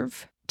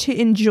deserve to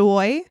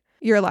enjoy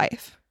your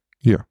life.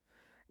 Yeah.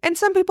 And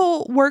some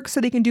people work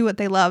so they can do what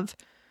they love.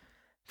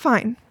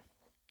 Fine.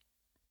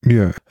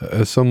 Yeah.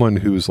 As someone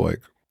who's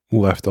like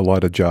left a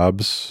lot of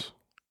jobs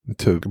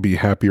to be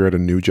happier at a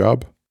new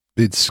job,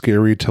 it's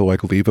scary to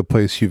like leave a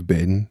place you've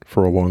been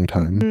for a long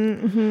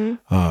time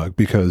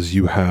because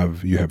you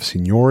have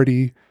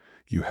seniority,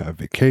 you have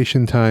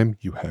vacation time,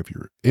 you have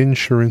your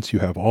insurance, you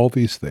have all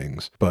these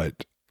things,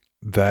 but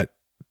that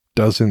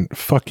doesn't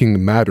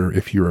fucking matter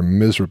if you're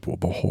miserable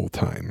the whole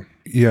time.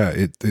 Yeah,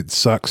 it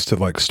sucks to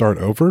like start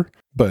over,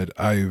 but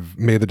I've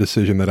made the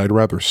decision that I'd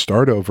rather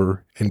start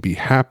over and be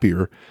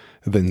happier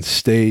than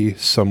stay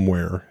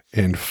somewhere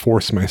and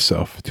force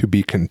myself to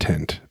be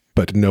content,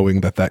 but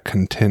knowing that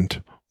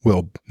content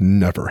will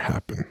never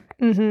happen.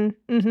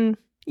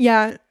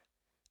 Yeah.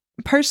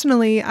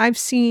 Personally, I've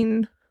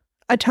seen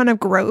a ton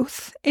of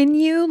growth in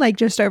you, like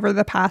just over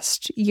the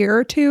past year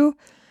or two.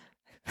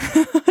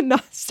 No,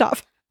 stop.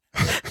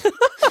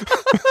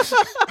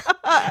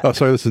 Oh,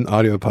 sorry, this is an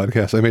audio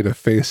podcast. I made a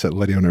face at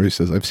Letty whenever he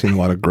says, I've seen a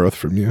lot of growth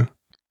from you.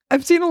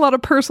 I've seen a lot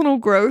of personal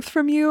growth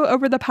from you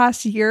over the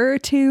past year or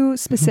two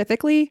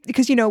specifically,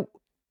 because, you know,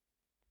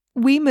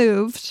 we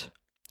moved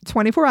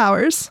 24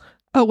 hours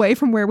away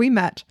from where we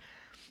met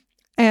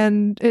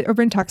and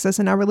over in Texas,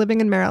 and now we're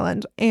living in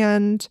Maryland,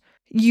 and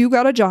you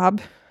got a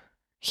job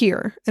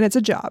here, and it's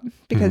a job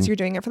because you're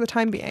doing it for the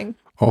time being.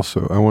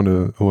 Also, I want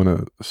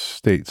to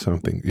state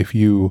something. If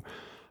you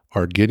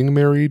are getting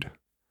married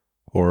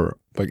or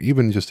like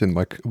even just in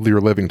like you're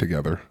living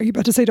together. Are you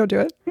about to say don't do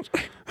it?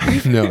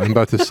 No, I'm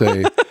about to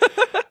say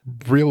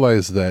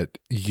realize that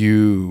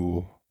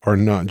you are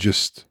not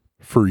just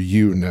for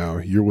you now.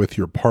 You're with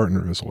your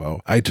partner as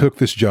well. I took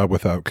this job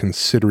without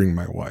considering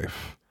my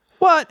wife.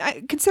 Well,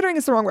 considering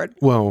is the wrong word.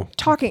 Well,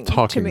 talking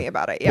to me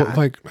about it, yeah. Well,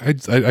 like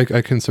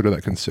I consider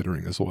that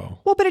considering as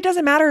well. Well, but it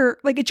doesn't matter.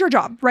 Like it's your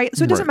job, right?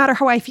 So it doesn't matter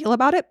how I feel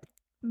about it.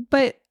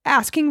 But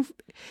asking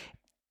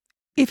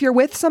if you're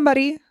with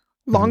somebody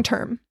long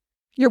term,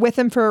 you're with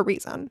them for a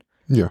reason.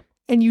 Yeah.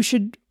 And you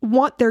should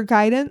want their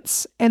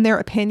guidance and their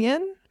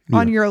opinion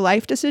on your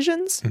life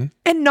decisions,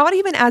 and not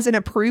even as an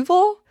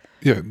approval.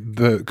 Yeah,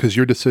 because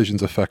your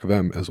decisions affect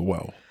them as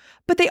well.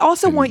 But they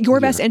also want your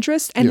best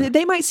interest, and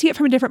they might see it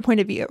from a different point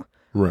of view.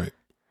 Right.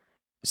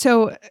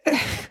 So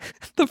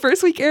the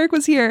first week Eric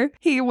was here,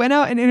 he went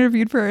out and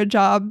interviewed for a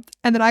job.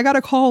 And then I got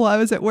a call while I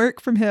was at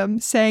work from him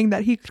saying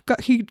that he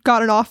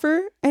got an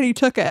offer and he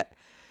took it.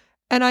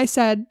 And I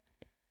said,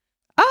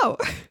 oh.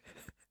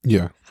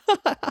 Yeah.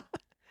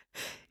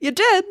 You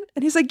did?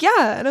 And he's like,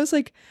 yeah. And I was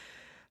like,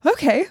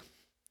 okay,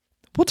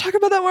 we'll talk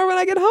about that more when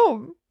I get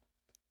home.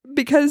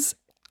 Because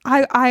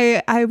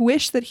I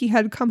wish that he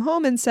had come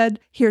home and said,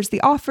 here's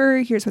the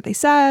offer. Here's what they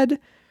said.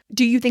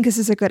 Do you think this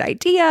is a good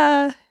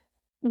idea?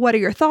 What are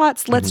your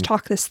thoughts? Let's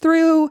talk this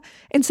through,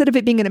 instead of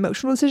it being an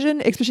emotional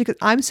decision, especially because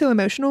I'm so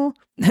emotional,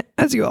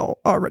 as you all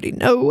already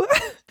know.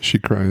 She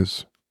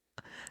cries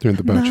during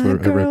the Bachelor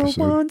every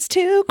episode. My girl wants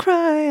to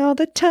cry all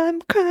the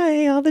time,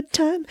 cry all the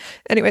time.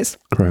 Anyways.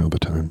 Cry all the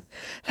time.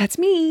 That's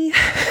me.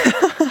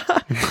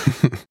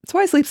 That's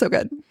why I sleep so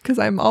good, because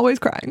I'm always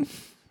crying.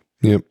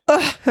 Yep.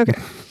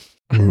 Okay.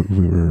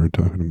 We were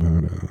talking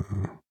about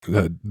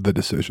the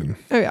decision.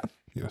 Oh, yeah.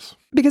 Yes.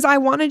 Because I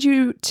wanted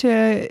you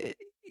to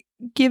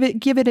give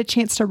it a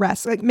chance to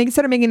rest. Like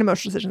instead of making an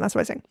emotional decision, that's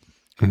what I'm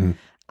saying.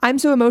 I'm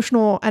so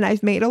emotional, and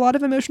I've made a lot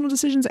of emotional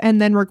decisions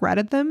and then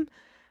regretted them.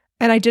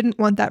 And I didn't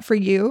want that for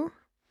you.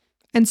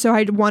 And so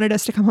I wanted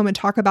us to come home and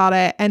talk about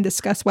it and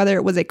discuss whether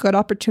it was a good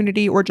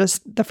opportunity or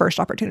just the first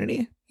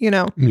opportunity, you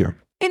know? Yeah.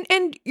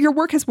 And your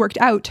work has worked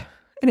out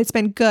and it's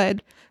been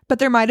good, but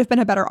there might have been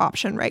a better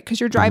option, right? Because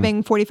you're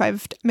driving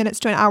 45 minutes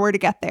to an hour to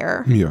get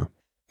there. Yeah.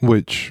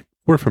 Which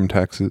we're from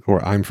Texas,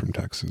 or I'm from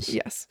Texas.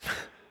 Yes.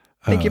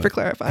 Thank you for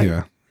clarifying.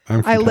 Yeah.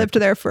 I lived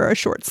there for a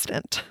short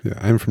stint. Yeah.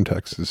 I'm from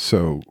Texas.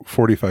 So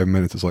 45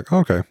 minutes is like,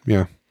 okay,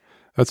 yeah,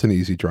 that's an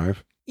easy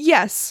drive.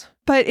 Yes.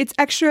 But it's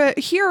extra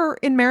here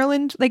in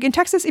Maryland. Like in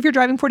Texas, if you're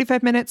driving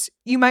 45 minutes,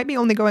 you might be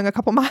only going a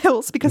couple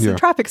miles because the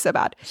traffic's so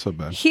bad. So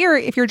bad. Here,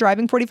 if you're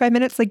driving 45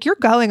 minutes, like you're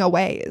going a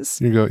ways.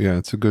 Yeah,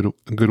 it's a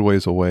good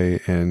ways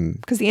away, and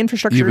because the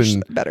infrastructure is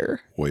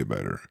better. Way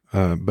better.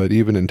 But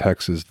even in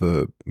Texas,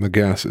 the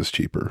gas is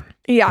cheaper.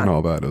 Yeah. And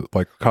all that.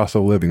 Like cost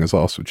of living is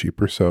also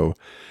cheaper. So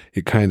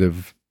it kind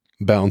of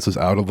balances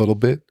out a little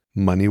bit.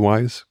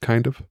 Money-wise,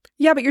 kind of.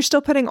 Yeah, but you're still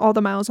putting all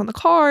the miles on the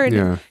car. And,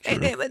 yeah,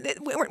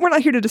 we're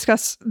not here to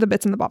discuss the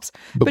bits and the bops.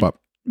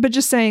 But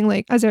just saying,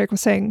 like, as Eric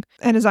was saying,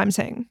 and as I'm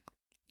saying,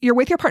 you're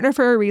with your partner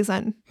for a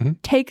reason.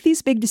 Take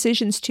these big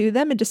decisions to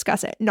them and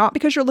discuss it. Not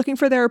because you're looking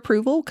for their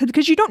approval,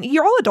 because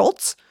you're all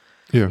adults.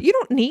 Yeah. You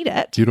don't need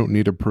it. You don't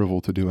need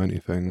approval to do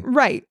anything.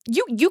 Right.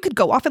 You could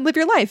go off and live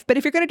your life, but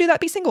if you're going to do that,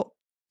 be single.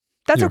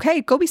 That's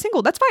okay. Go be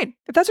single. That's fine.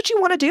 If that's what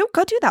you want to do,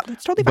 go do that.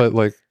 That's totally fine. But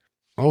like,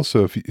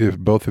 also, if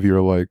both of you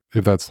are like,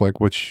 if that's like,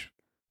 what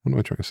am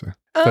I trying to say?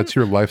 If that's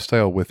your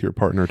lifestyle with your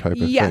partner type of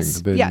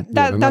thing.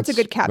 Then, that's a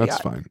good caveat.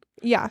 That's fine.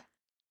 Yeah.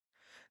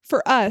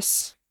 For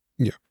us.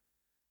 Yeah.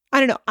 I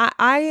don't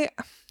know.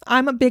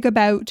 I'm a big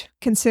about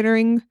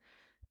considering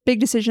big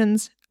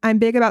decisions. I'm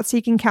big about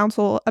seeking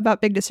counsel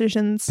about big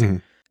decisions. Mm-hmm.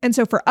 And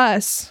so for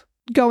us,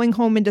 going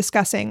home and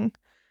discussing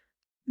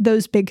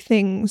those big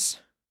things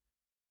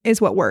is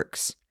what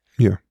works.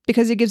 Yeah.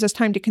 Because it gives us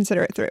time to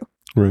consider it through.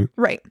 Right.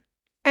 Right.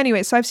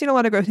 Anyway, so I've seen a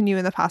lot of growth in you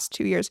in the past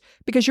 2 years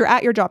because you're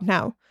at your job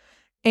now.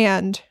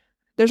 And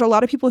there's a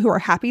lot of people who are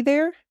happy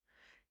there.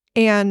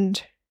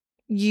 And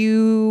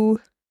you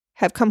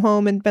have come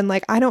home and been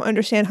like, I don't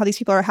understand how these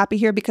people are happy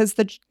here because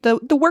the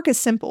work is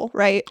simple,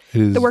 right?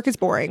 The work is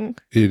boring.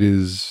 It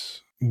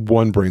is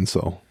one brain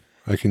cell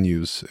I can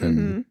use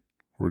and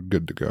we're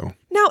good to go.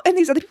 No, and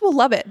these other people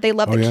love it. They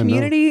love the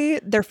community. No.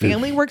 Their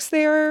family works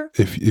there.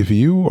 If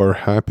you are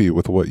happy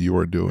with what you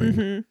are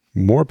doing,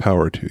 more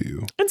power to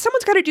you. And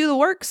someone's got to do the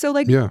work.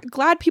 So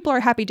glad people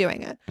are happy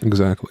doing it.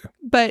 Exactly.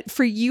 But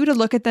for you to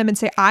look at them and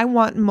say, I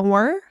want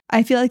more,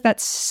 I feel like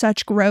that's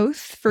such growth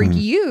for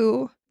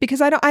you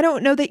because I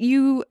don't know that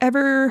you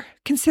ever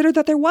considered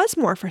that there was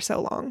more for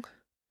so long.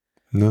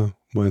 No.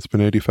 Well, it's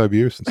been 85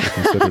 years since I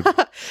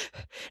considered.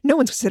 No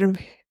one's considered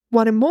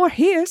wanting more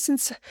here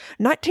since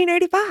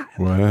 1985.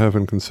 Well, I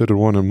haven't considered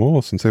wanting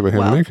more since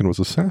Abraham Lincoln was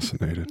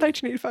assassinated.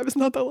 1985 is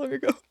not that long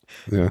ago.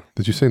 Yeah.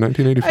 Did you say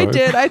 1985? I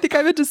did. I think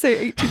I meant to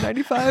say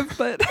 1895,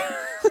 but...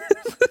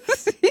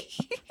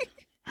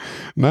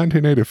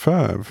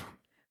 1985.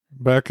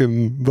 Back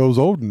in those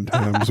olden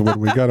times when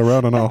we got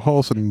around on our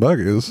horse and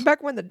buggies.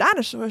 Back when the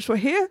dinosaurs were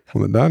here.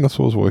 When the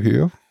dinosaurs were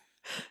here.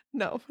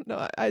 No,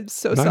 I'm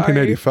so 1985, sorry.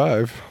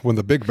 1985, when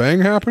the Big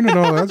Bang happened and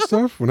all that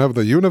stuff, whenever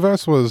the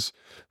universe was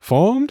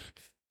formed.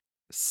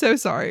 So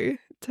sorry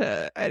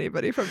to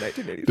anybody from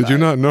 1985. Did you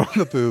not know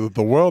that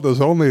the world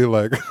is only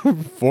like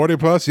 40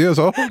 plus years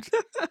old?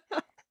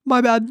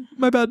 My bad.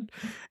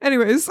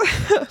 Anyways.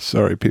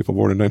 Sorry, people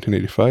born in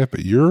 1985,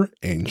 but you're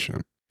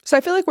ancient. So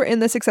I feel like we're in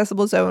this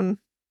accessible zone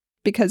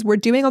because we're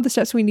doing all the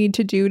steps we need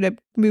to do to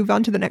move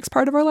on to the next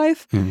part of our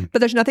life, but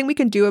there's nothing we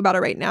can do about it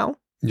right now.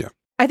 Yeah.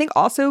 I think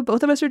also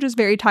both of us are just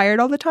very tired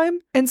all the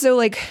time. And so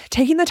like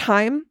taking the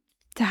time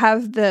to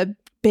have the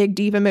big,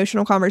 deep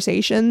emotional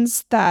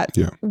conversations that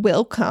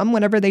will come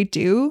whenever they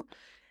do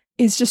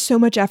is just so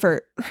much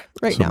effort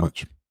right now. So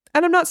much.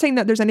 And I'm not saying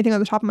that there's anything on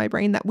the top of my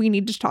brain that we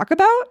need to talk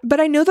about, but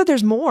I know that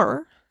there's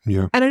more.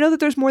 Yeah. And I know that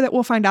there's more that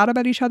we'll find out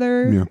about each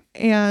other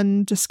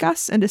and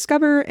discuss and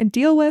discover and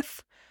deal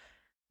with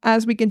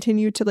as we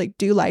continue to like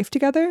do life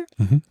together.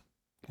 Mm-hmm.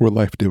 We're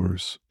life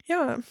doers.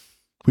 Yeah.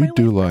 We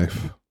do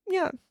life.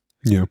 Yeah.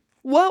 Yeah.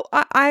 Well,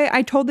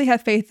 I totally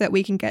have faith that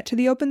we can get to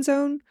the open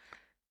zone,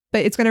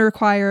 but it's going to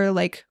require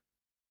like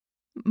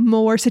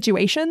more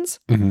situations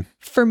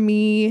for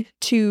me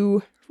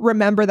to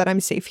remember that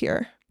I'm safe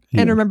here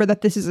and remember that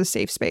this is a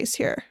safe space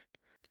here.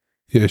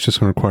 Yeah, it's just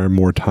going to require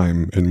more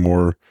time and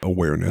more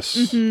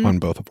awareness on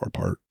both of our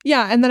part.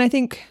 Yeah, and then I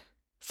think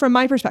from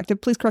my perspective,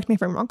 please correct me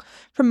if I'm wrong.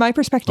 From my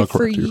perspective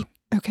for you.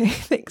 Okay,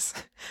 thanks.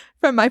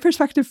 From my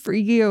perspective for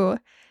you,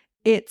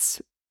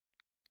 it's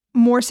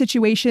more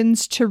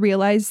situations to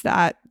realize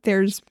that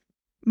there's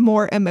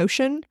more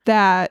emotion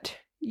that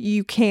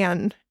you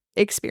can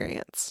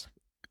experience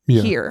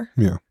here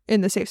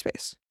in the safe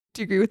space.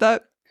 Do you agree with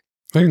that?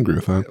 I can agree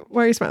with that.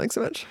 Why are you smiling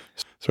so much?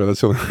 Sorry,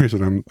 that's the only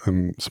reason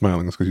I'm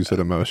smiling is because you said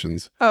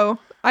emotions. Oh,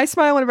 I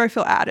smile whenever I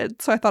feel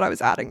added, so I thought I was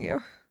adding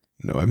you.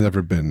 No, I've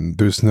never been.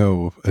 There's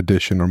no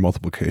addition or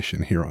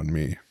multiplication here on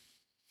me.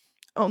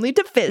 Only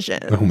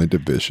division. Only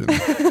division.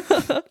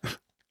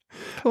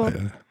 Cool.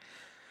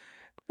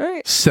 All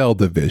right. Cell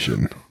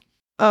division.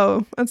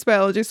 Oh, that's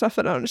biology stuff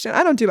that I don't understand.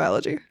 I don't do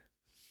biology.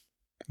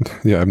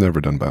 Yeah, I've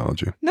never done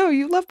biology. No,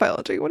 you love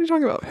biology. What are you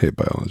talking about? I hate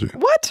biology.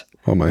 What?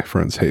 All my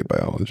friends hate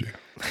biology.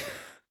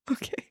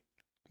 Okay.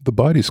 The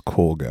body's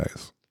cool,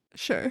 guys.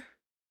 Sure.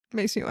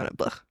 Makes me want to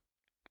blah.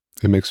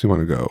 It makes me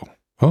want to go,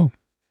 oh.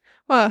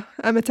 Well,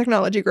 I'm a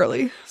technology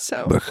girly,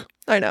 so Blech.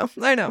 I know.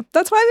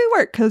 That's why we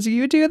work, because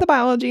you do the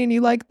biology and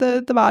you like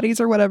the bodies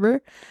or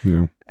whatever.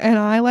 Yeah. And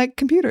I like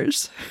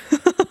computers.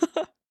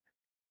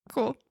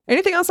 Cool.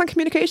 Anything else on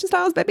communication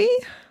styles, baby?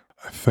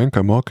 I think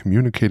I'm all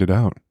communicated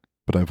out,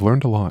 but I've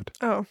learned a lot.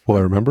 Oh. Will I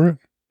remember it?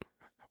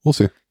 We'll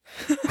see.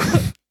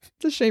 It's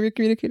a shame you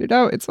communicated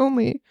out. It's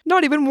only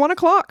not even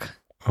 1:00.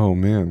 Oh,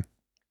 man.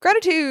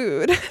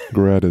 Gratitude.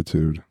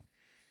 Gratitude.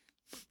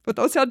 But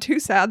those sound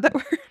too sad that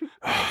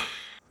we're...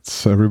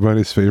 It's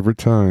everybody's favorite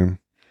time.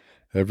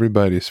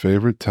 Everybody's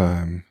favorite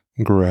time.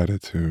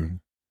 Gratitude.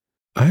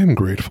 I am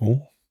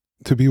grateful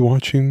to be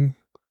watching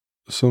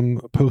some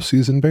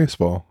postseason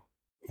baseball.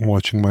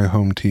 Watching my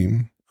home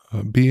team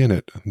be in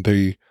it.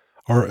 They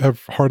are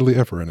hardly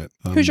ever in it.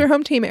 Who's your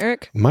home team,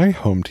 Eric? My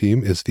home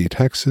team is the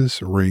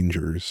Texas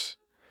Rangers.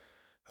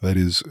 That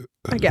is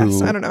I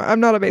guess. I don't know. I'm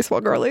not a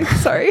baseball girly.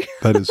 Sorry.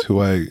 That is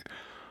who I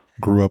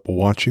grew up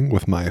watching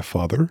with my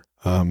father.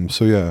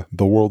 So yeah,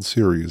 the World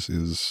Series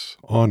is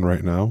on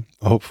right now.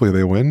 Hopefully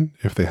they win.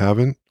 If they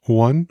haven't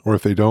won, or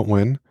if they don't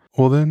win,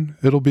 well then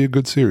it'll be a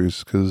good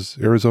series because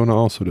Arizona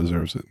also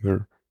deserves it. They're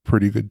a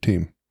pretty good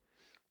team.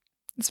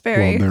 It's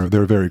very. Well,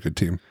 they're a very good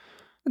team.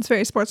 It's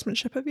very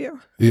sportsmanship of you.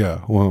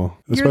 Yeah, well,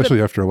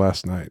 especially after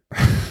last night.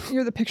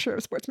 You're the picture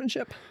of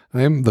sportsmanship.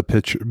 I'm the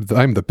pitcher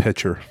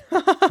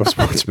of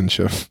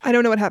sportsmanship. I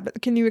don't know what happened.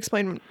 Can you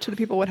explain to the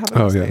people what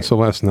happened? Oh yeah. So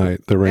last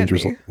night the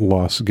Rangers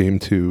lost game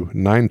 2,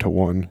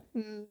 9-1.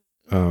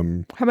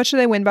 How much did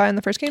they win by in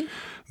the first game?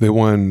 They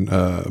won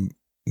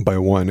by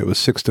 1. It was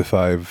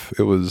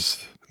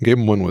 6-5.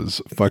 Game 1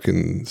 was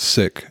fucking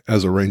sick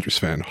as a Rangers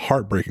fan.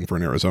 Heartbreaking for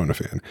an Arizona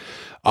fan.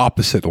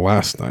 Opposite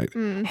last night.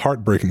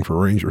 Heartbreaking for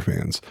Ranger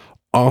fans.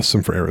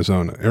 Awesome for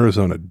Arizona.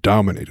 Arizona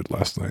dominated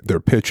last night. Their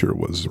pitcher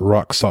was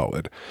rock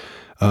solid.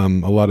 A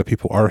lot of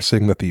people are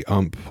saying that the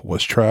ump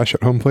was trash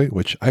at home plate,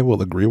 which I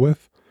will agree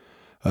with.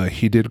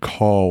 He did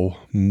call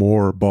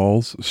more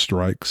balls,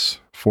 strikes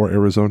for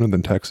Arizona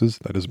than Texas.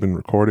 That has been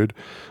recorded.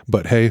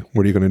 But hey,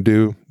 what are you going to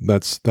do?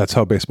 That's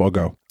how baseball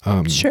go.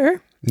 Sure.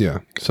 Yeah.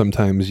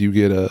 Sometimes you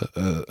get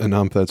an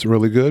ump that's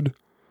really good.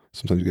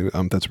 Sometimes you get an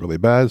ump that's really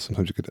bad.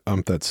 Sometimes you get an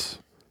ump that's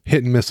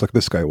hit and miss like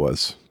this guy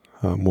was.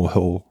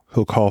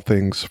 He'll call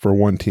things for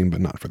one team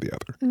but not for the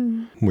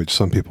other, which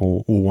some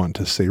people will want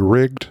to say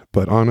rigged.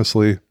 But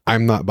honestly,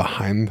 I'm not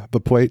behind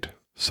the plate.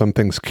 Some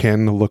things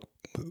can look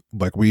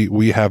like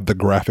we have the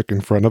graphic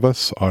in front of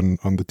us on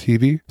the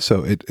TV.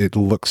 So it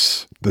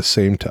looks the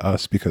same to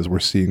us because we're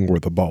seeing where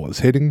the ball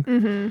is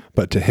hitting.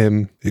 But to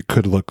him, it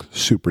could look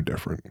super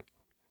different.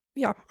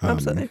 Yeah,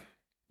 absolutely.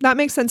 That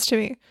makes sense to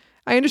me.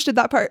 I understood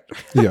that part.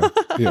 Yeah.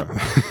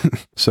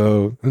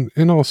 So,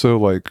 and also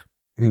like,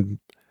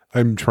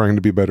 I'm trying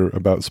to be better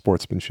about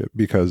sportsmanship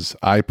because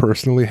I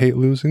personally hate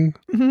losing.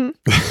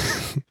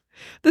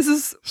 This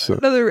is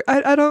another,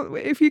 I don't,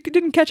 if you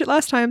didn't catch it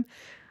last time,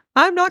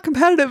 I'm not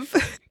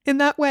competitive in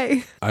that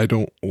way. I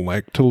don't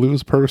like to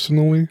lose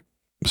personally.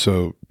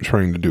 So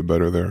trying to do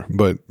better there.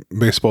 But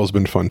baseball's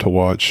been fun to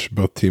watch.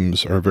 Both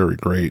teams are very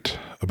great.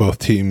 Both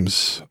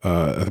teams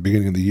at the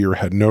beginning of the year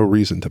had no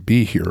reason to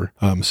be here.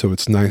 So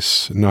it's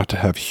nice not to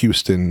have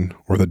Houston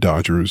or the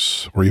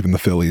Dodgers or even the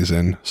Phillies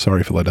in.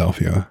 Sorry,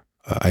 Philadelphia.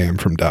 I am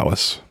from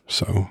Dallas,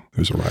 so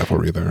there's a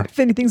rivalry there. If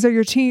any of these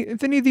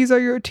are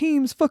your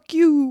teams, fuck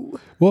you.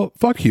 Well,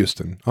 fuck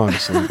Houston,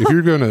 honestly.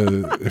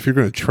 if you're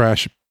gonna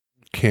trash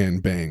can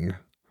bang.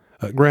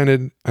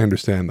 Granted, I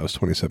understand that was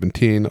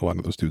 2017. A lot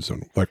of those dudes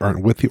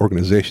aren't with the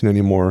organization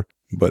anymore,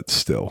 but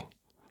still,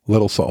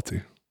 little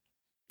salty.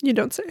 You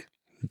don't say.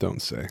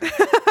 Don't say.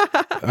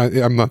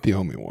 I'm not the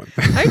only one.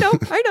 I know.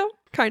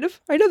 Kind of.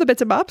 I know the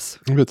bits and bops.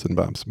 Bits and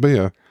bops. But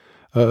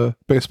yeah,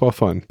 baseball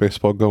fun.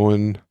 Baseball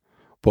going.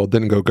 Well, it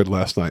didn't go good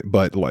last night,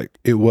 but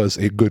it was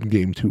a good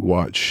game to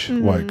watch.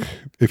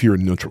 If you're a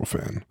neutral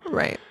fan.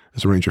 Right.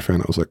 As a Ranger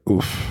fan, I was like,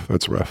 oof,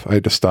 that's rough. I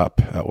had to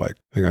stop at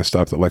I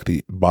stopped at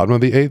the bottom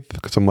of the 8th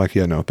because I'm like,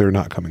 yeah, no, they're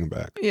not coming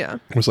back. Yeah.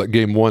 It was like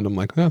game 1. I'm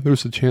like,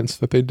 there's a chance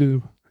that they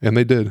do. And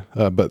they did.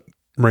 But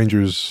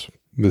Rangers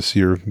this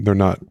year, they're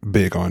not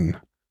big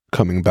on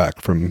coming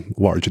back from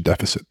large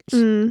deficits.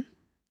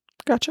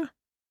 Gotcha.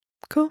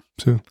 Cool.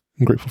 So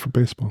I'm grateful for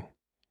baseball.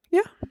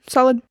 Yeah.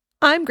 Solid.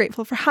 I'm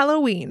grateful for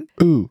Halloween.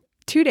 Ooh.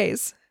 2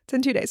 days. It's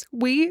in 2 days.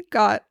 We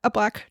got a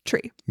black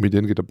tree. We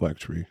did get a black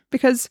tree.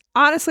 Because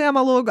honestly, I'm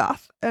a little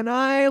goth and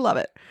I love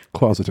it.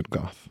 Closeted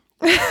goth.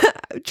 I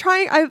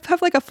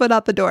have a foot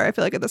out the door, I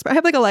feel like at this point. I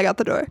have a leg out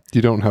the door.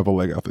 You don't have a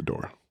leg out the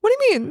door. What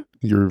do you mean?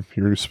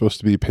 You're supposed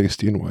to be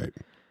pasty and white.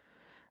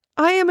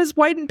 I am as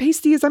white and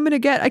pasty as I'm gonna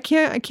get. I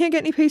can't get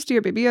any pastier,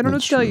 baby. I don't know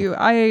what to tell you.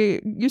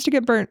 I used to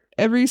get burnt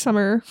every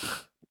summer.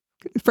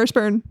 First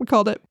burn, we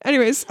called it.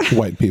 Anyways.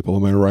 White people,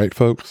 am I right,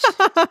 folks?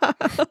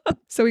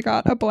 So we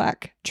got a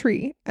black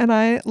tree and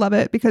I love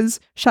it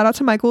because shout out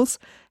to Michael's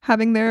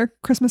having their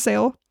Christmas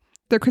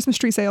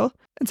tree sale.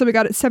 And so we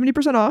got it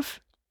 70% off.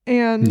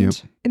 And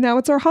now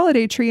it's our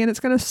holiday tree and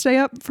it's going to stay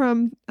up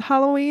from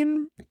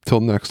Halloween.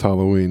 Till next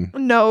Halloween.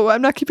 No,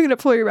 I'm not keeping it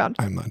up fully around.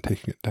 I'm not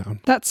taking it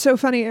down. That's so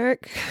funny,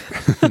 Eric.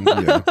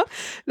 Yeah.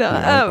 No,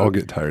 I'll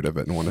get tired of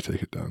it and want to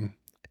take it down.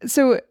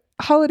 So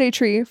holiday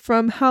tree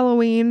from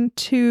Halloween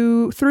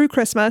through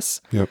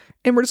Christmas. Yep.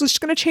 And we're just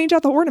going to change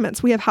out the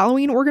ornaments. We have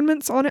Halloween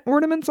ornaments on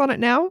it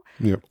now.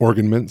 Yep.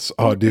 Ornaments.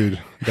 Oh, dude,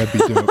 that'd be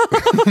dope.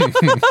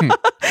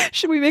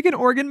 Should we make an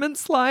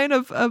ornaments line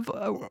of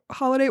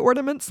holiday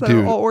ornaments that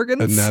are all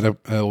organs?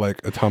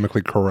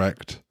 Atomically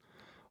correct,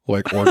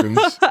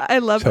 organs. I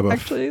love it.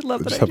 Actually,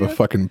 love that Just idea. have a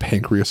fucking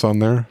pancreas on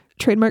there.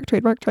 Trademark.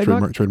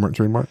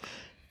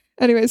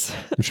 Anyways,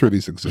 I'm sure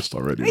these exist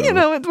already.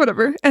 It's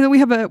whatever. And then we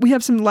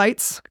have some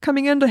lights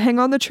coming in to hang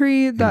on the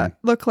tree that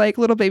look like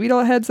little baby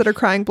doll heads that are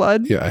crying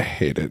blood. Yeah, I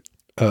hate it.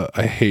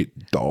 I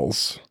hate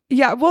dolls.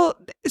 Yeah, well,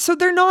 so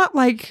they're not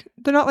like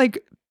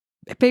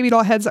baby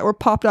doll heads that were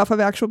popped off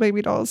of actual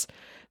baby dolls.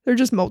 They're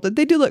just molded.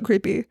 They do look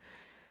creepy,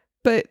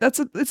 but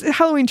it's a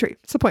Halloween tree.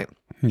 That's the point.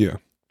 Yeah.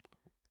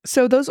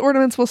 So those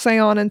ornaments will stay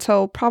on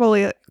until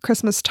probably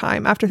Christmas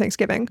time after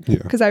Thanksgiving. Yeah.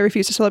 Because I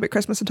refuse to celebrate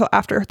Christmas until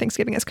after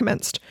Thanksgiving has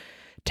commenced.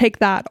 Take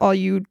that, all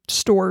you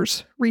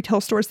stores,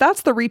 retail stores.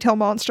 That's the retail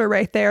monster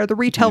right there. The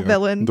retail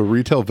villain. The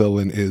retail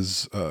villain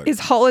is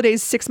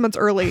holidays 6 months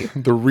early.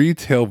 The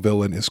retail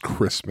villain is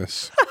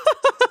Christmas.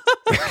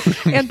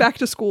 And back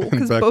to school,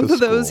 because both of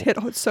those hit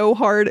so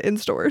hard in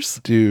stores.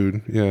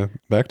 Dude, yeah.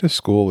 Back to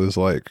school is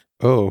like,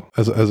 oh,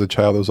 as a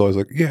child, I was always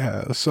like,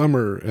 yeah,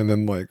 summer. And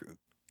then like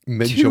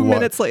mid-July. 2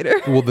 minutes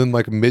later. Well, then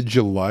like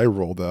mid-July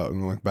rolled out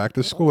and like back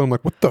to school. And I'm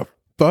like, what the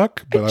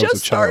fuck? But I was a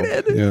child.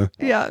 Started. Yeah.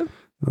 Yeah.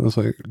 I was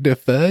like, the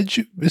fudge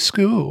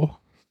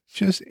school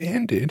just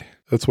ended.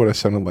 That's what I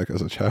sounded like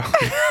as a child.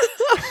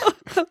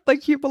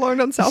 Like you belonged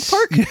on South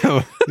Park?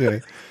 Yeah.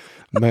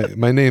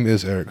 My name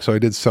is Eric, so I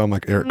did sound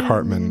like Eric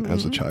Cartman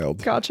as a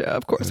child. Gotcha.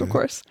 Of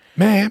course.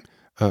 Ma'am.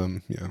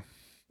 Yeah.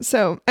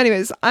 So,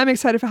 anyways, I'm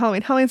excited for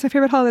Halloween. Halloween's my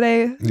favorite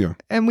holiday. Yeah.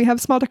 And we have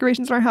small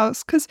decorations in our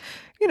house because,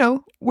 you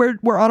know,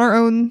 we're on our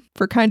own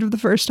for kind of the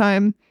first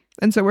time.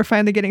 And so we're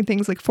finally getting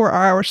things like for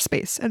our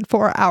space and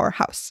for our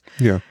house.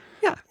 Yeah.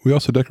 Yeah. We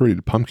also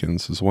decorated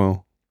pumpkins as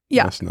well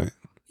last night.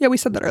 Yeah, we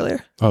said that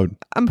earlier. Oh.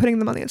 I'm putting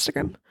them on the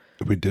Instagram.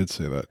 We did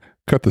say that.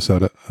 Cut this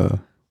out.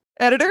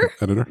 Editor?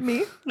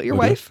 Me? Your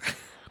wife?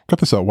 Cut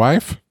this out,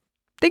 wife.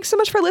 Thanks so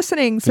much for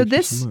listening. Thank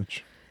you so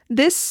much.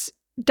 This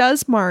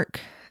does mark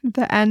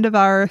the end of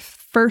our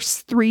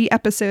first 3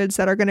 episodes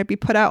that are going to be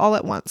put out all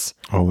at once.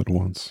 All at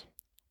once.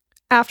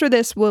 After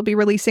this, we'll be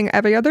releasing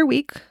every other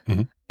week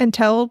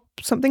until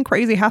something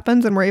crazy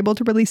happens and we're able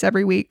to release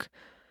every week.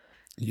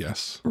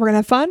 Yes. We're going to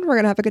have fun. We're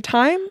going to have a good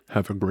time.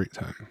 Have a great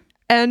time.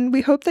 And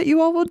we hope that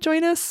you all will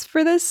join us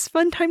for this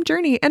fun time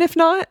journey. And if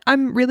not,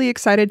 I'm really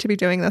excited to be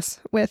doing this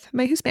with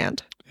my Who's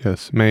Band.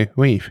 Yes, my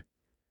wife.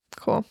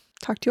 Cool.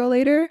 Talk to you all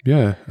later.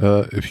 Yeah.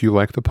 If you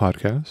like the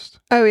podcast.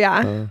 Oh,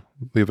 yeah.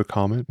 Leave a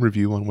comment,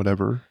 review on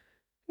whatever.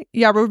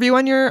 Yeah, review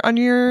on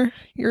your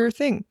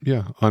thing.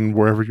 Yeah, on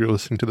wherever you're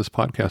listening to this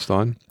podcast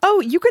on.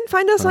 Oh, you can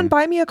find us on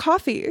Buy Me a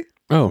Coffee.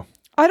 Oh.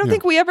 I don't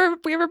think we ever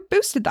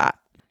boosted that.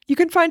 You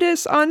can find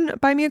us on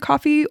Buy Me a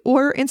Coffee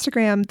or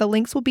Instagram. The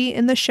links will be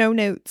in the show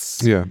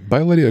notes. Yeah,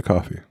 buy Lydia a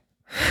coffee.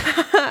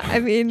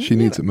 I mean, she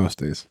needs it most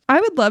days. I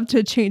would love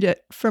to change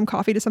it from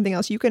coffee to something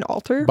else. You can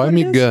alter. Buy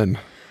me a gun.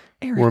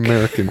 Eric. We're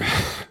American.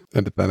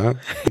 Edit that out.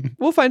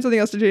 We'll find something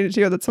else to change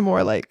it to that's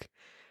more like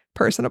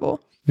personable.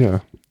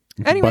 Yeah.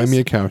 Anyways. Buy me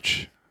a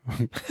couch.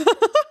 Just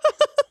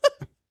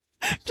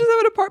have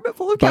an apartment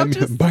full of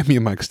couches. Buy me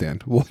a mic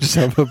stand. We'll just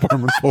have an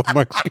apartment full of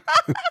mic stands.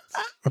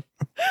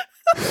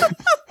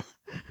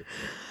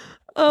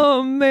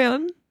 Oh,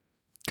 man.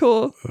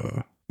 Cool.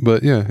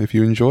 But yeah, if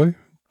you enjoy,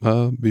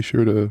 be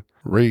sure to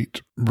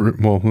rate,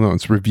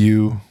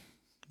 review,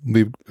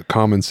 leave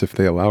comments if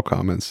they allow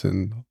comments,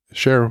 and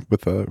share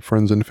with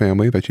friends and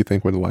family that you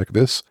think would like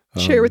this.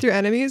 Share with your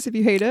enemies if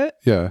you hate it.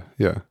 Yeah.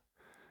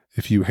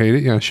 If you hate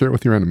it, share it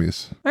with your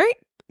enemies. All right.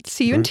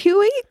 See you in 2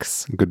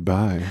 weeks.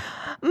 Goodbye.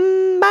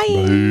 Bye. Bye.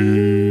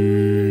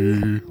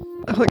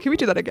 Oh, can we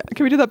do that again?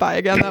 Can we do that bye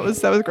again? That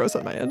was gross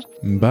on my end.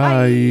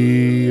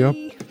 Bye.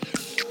 Bye.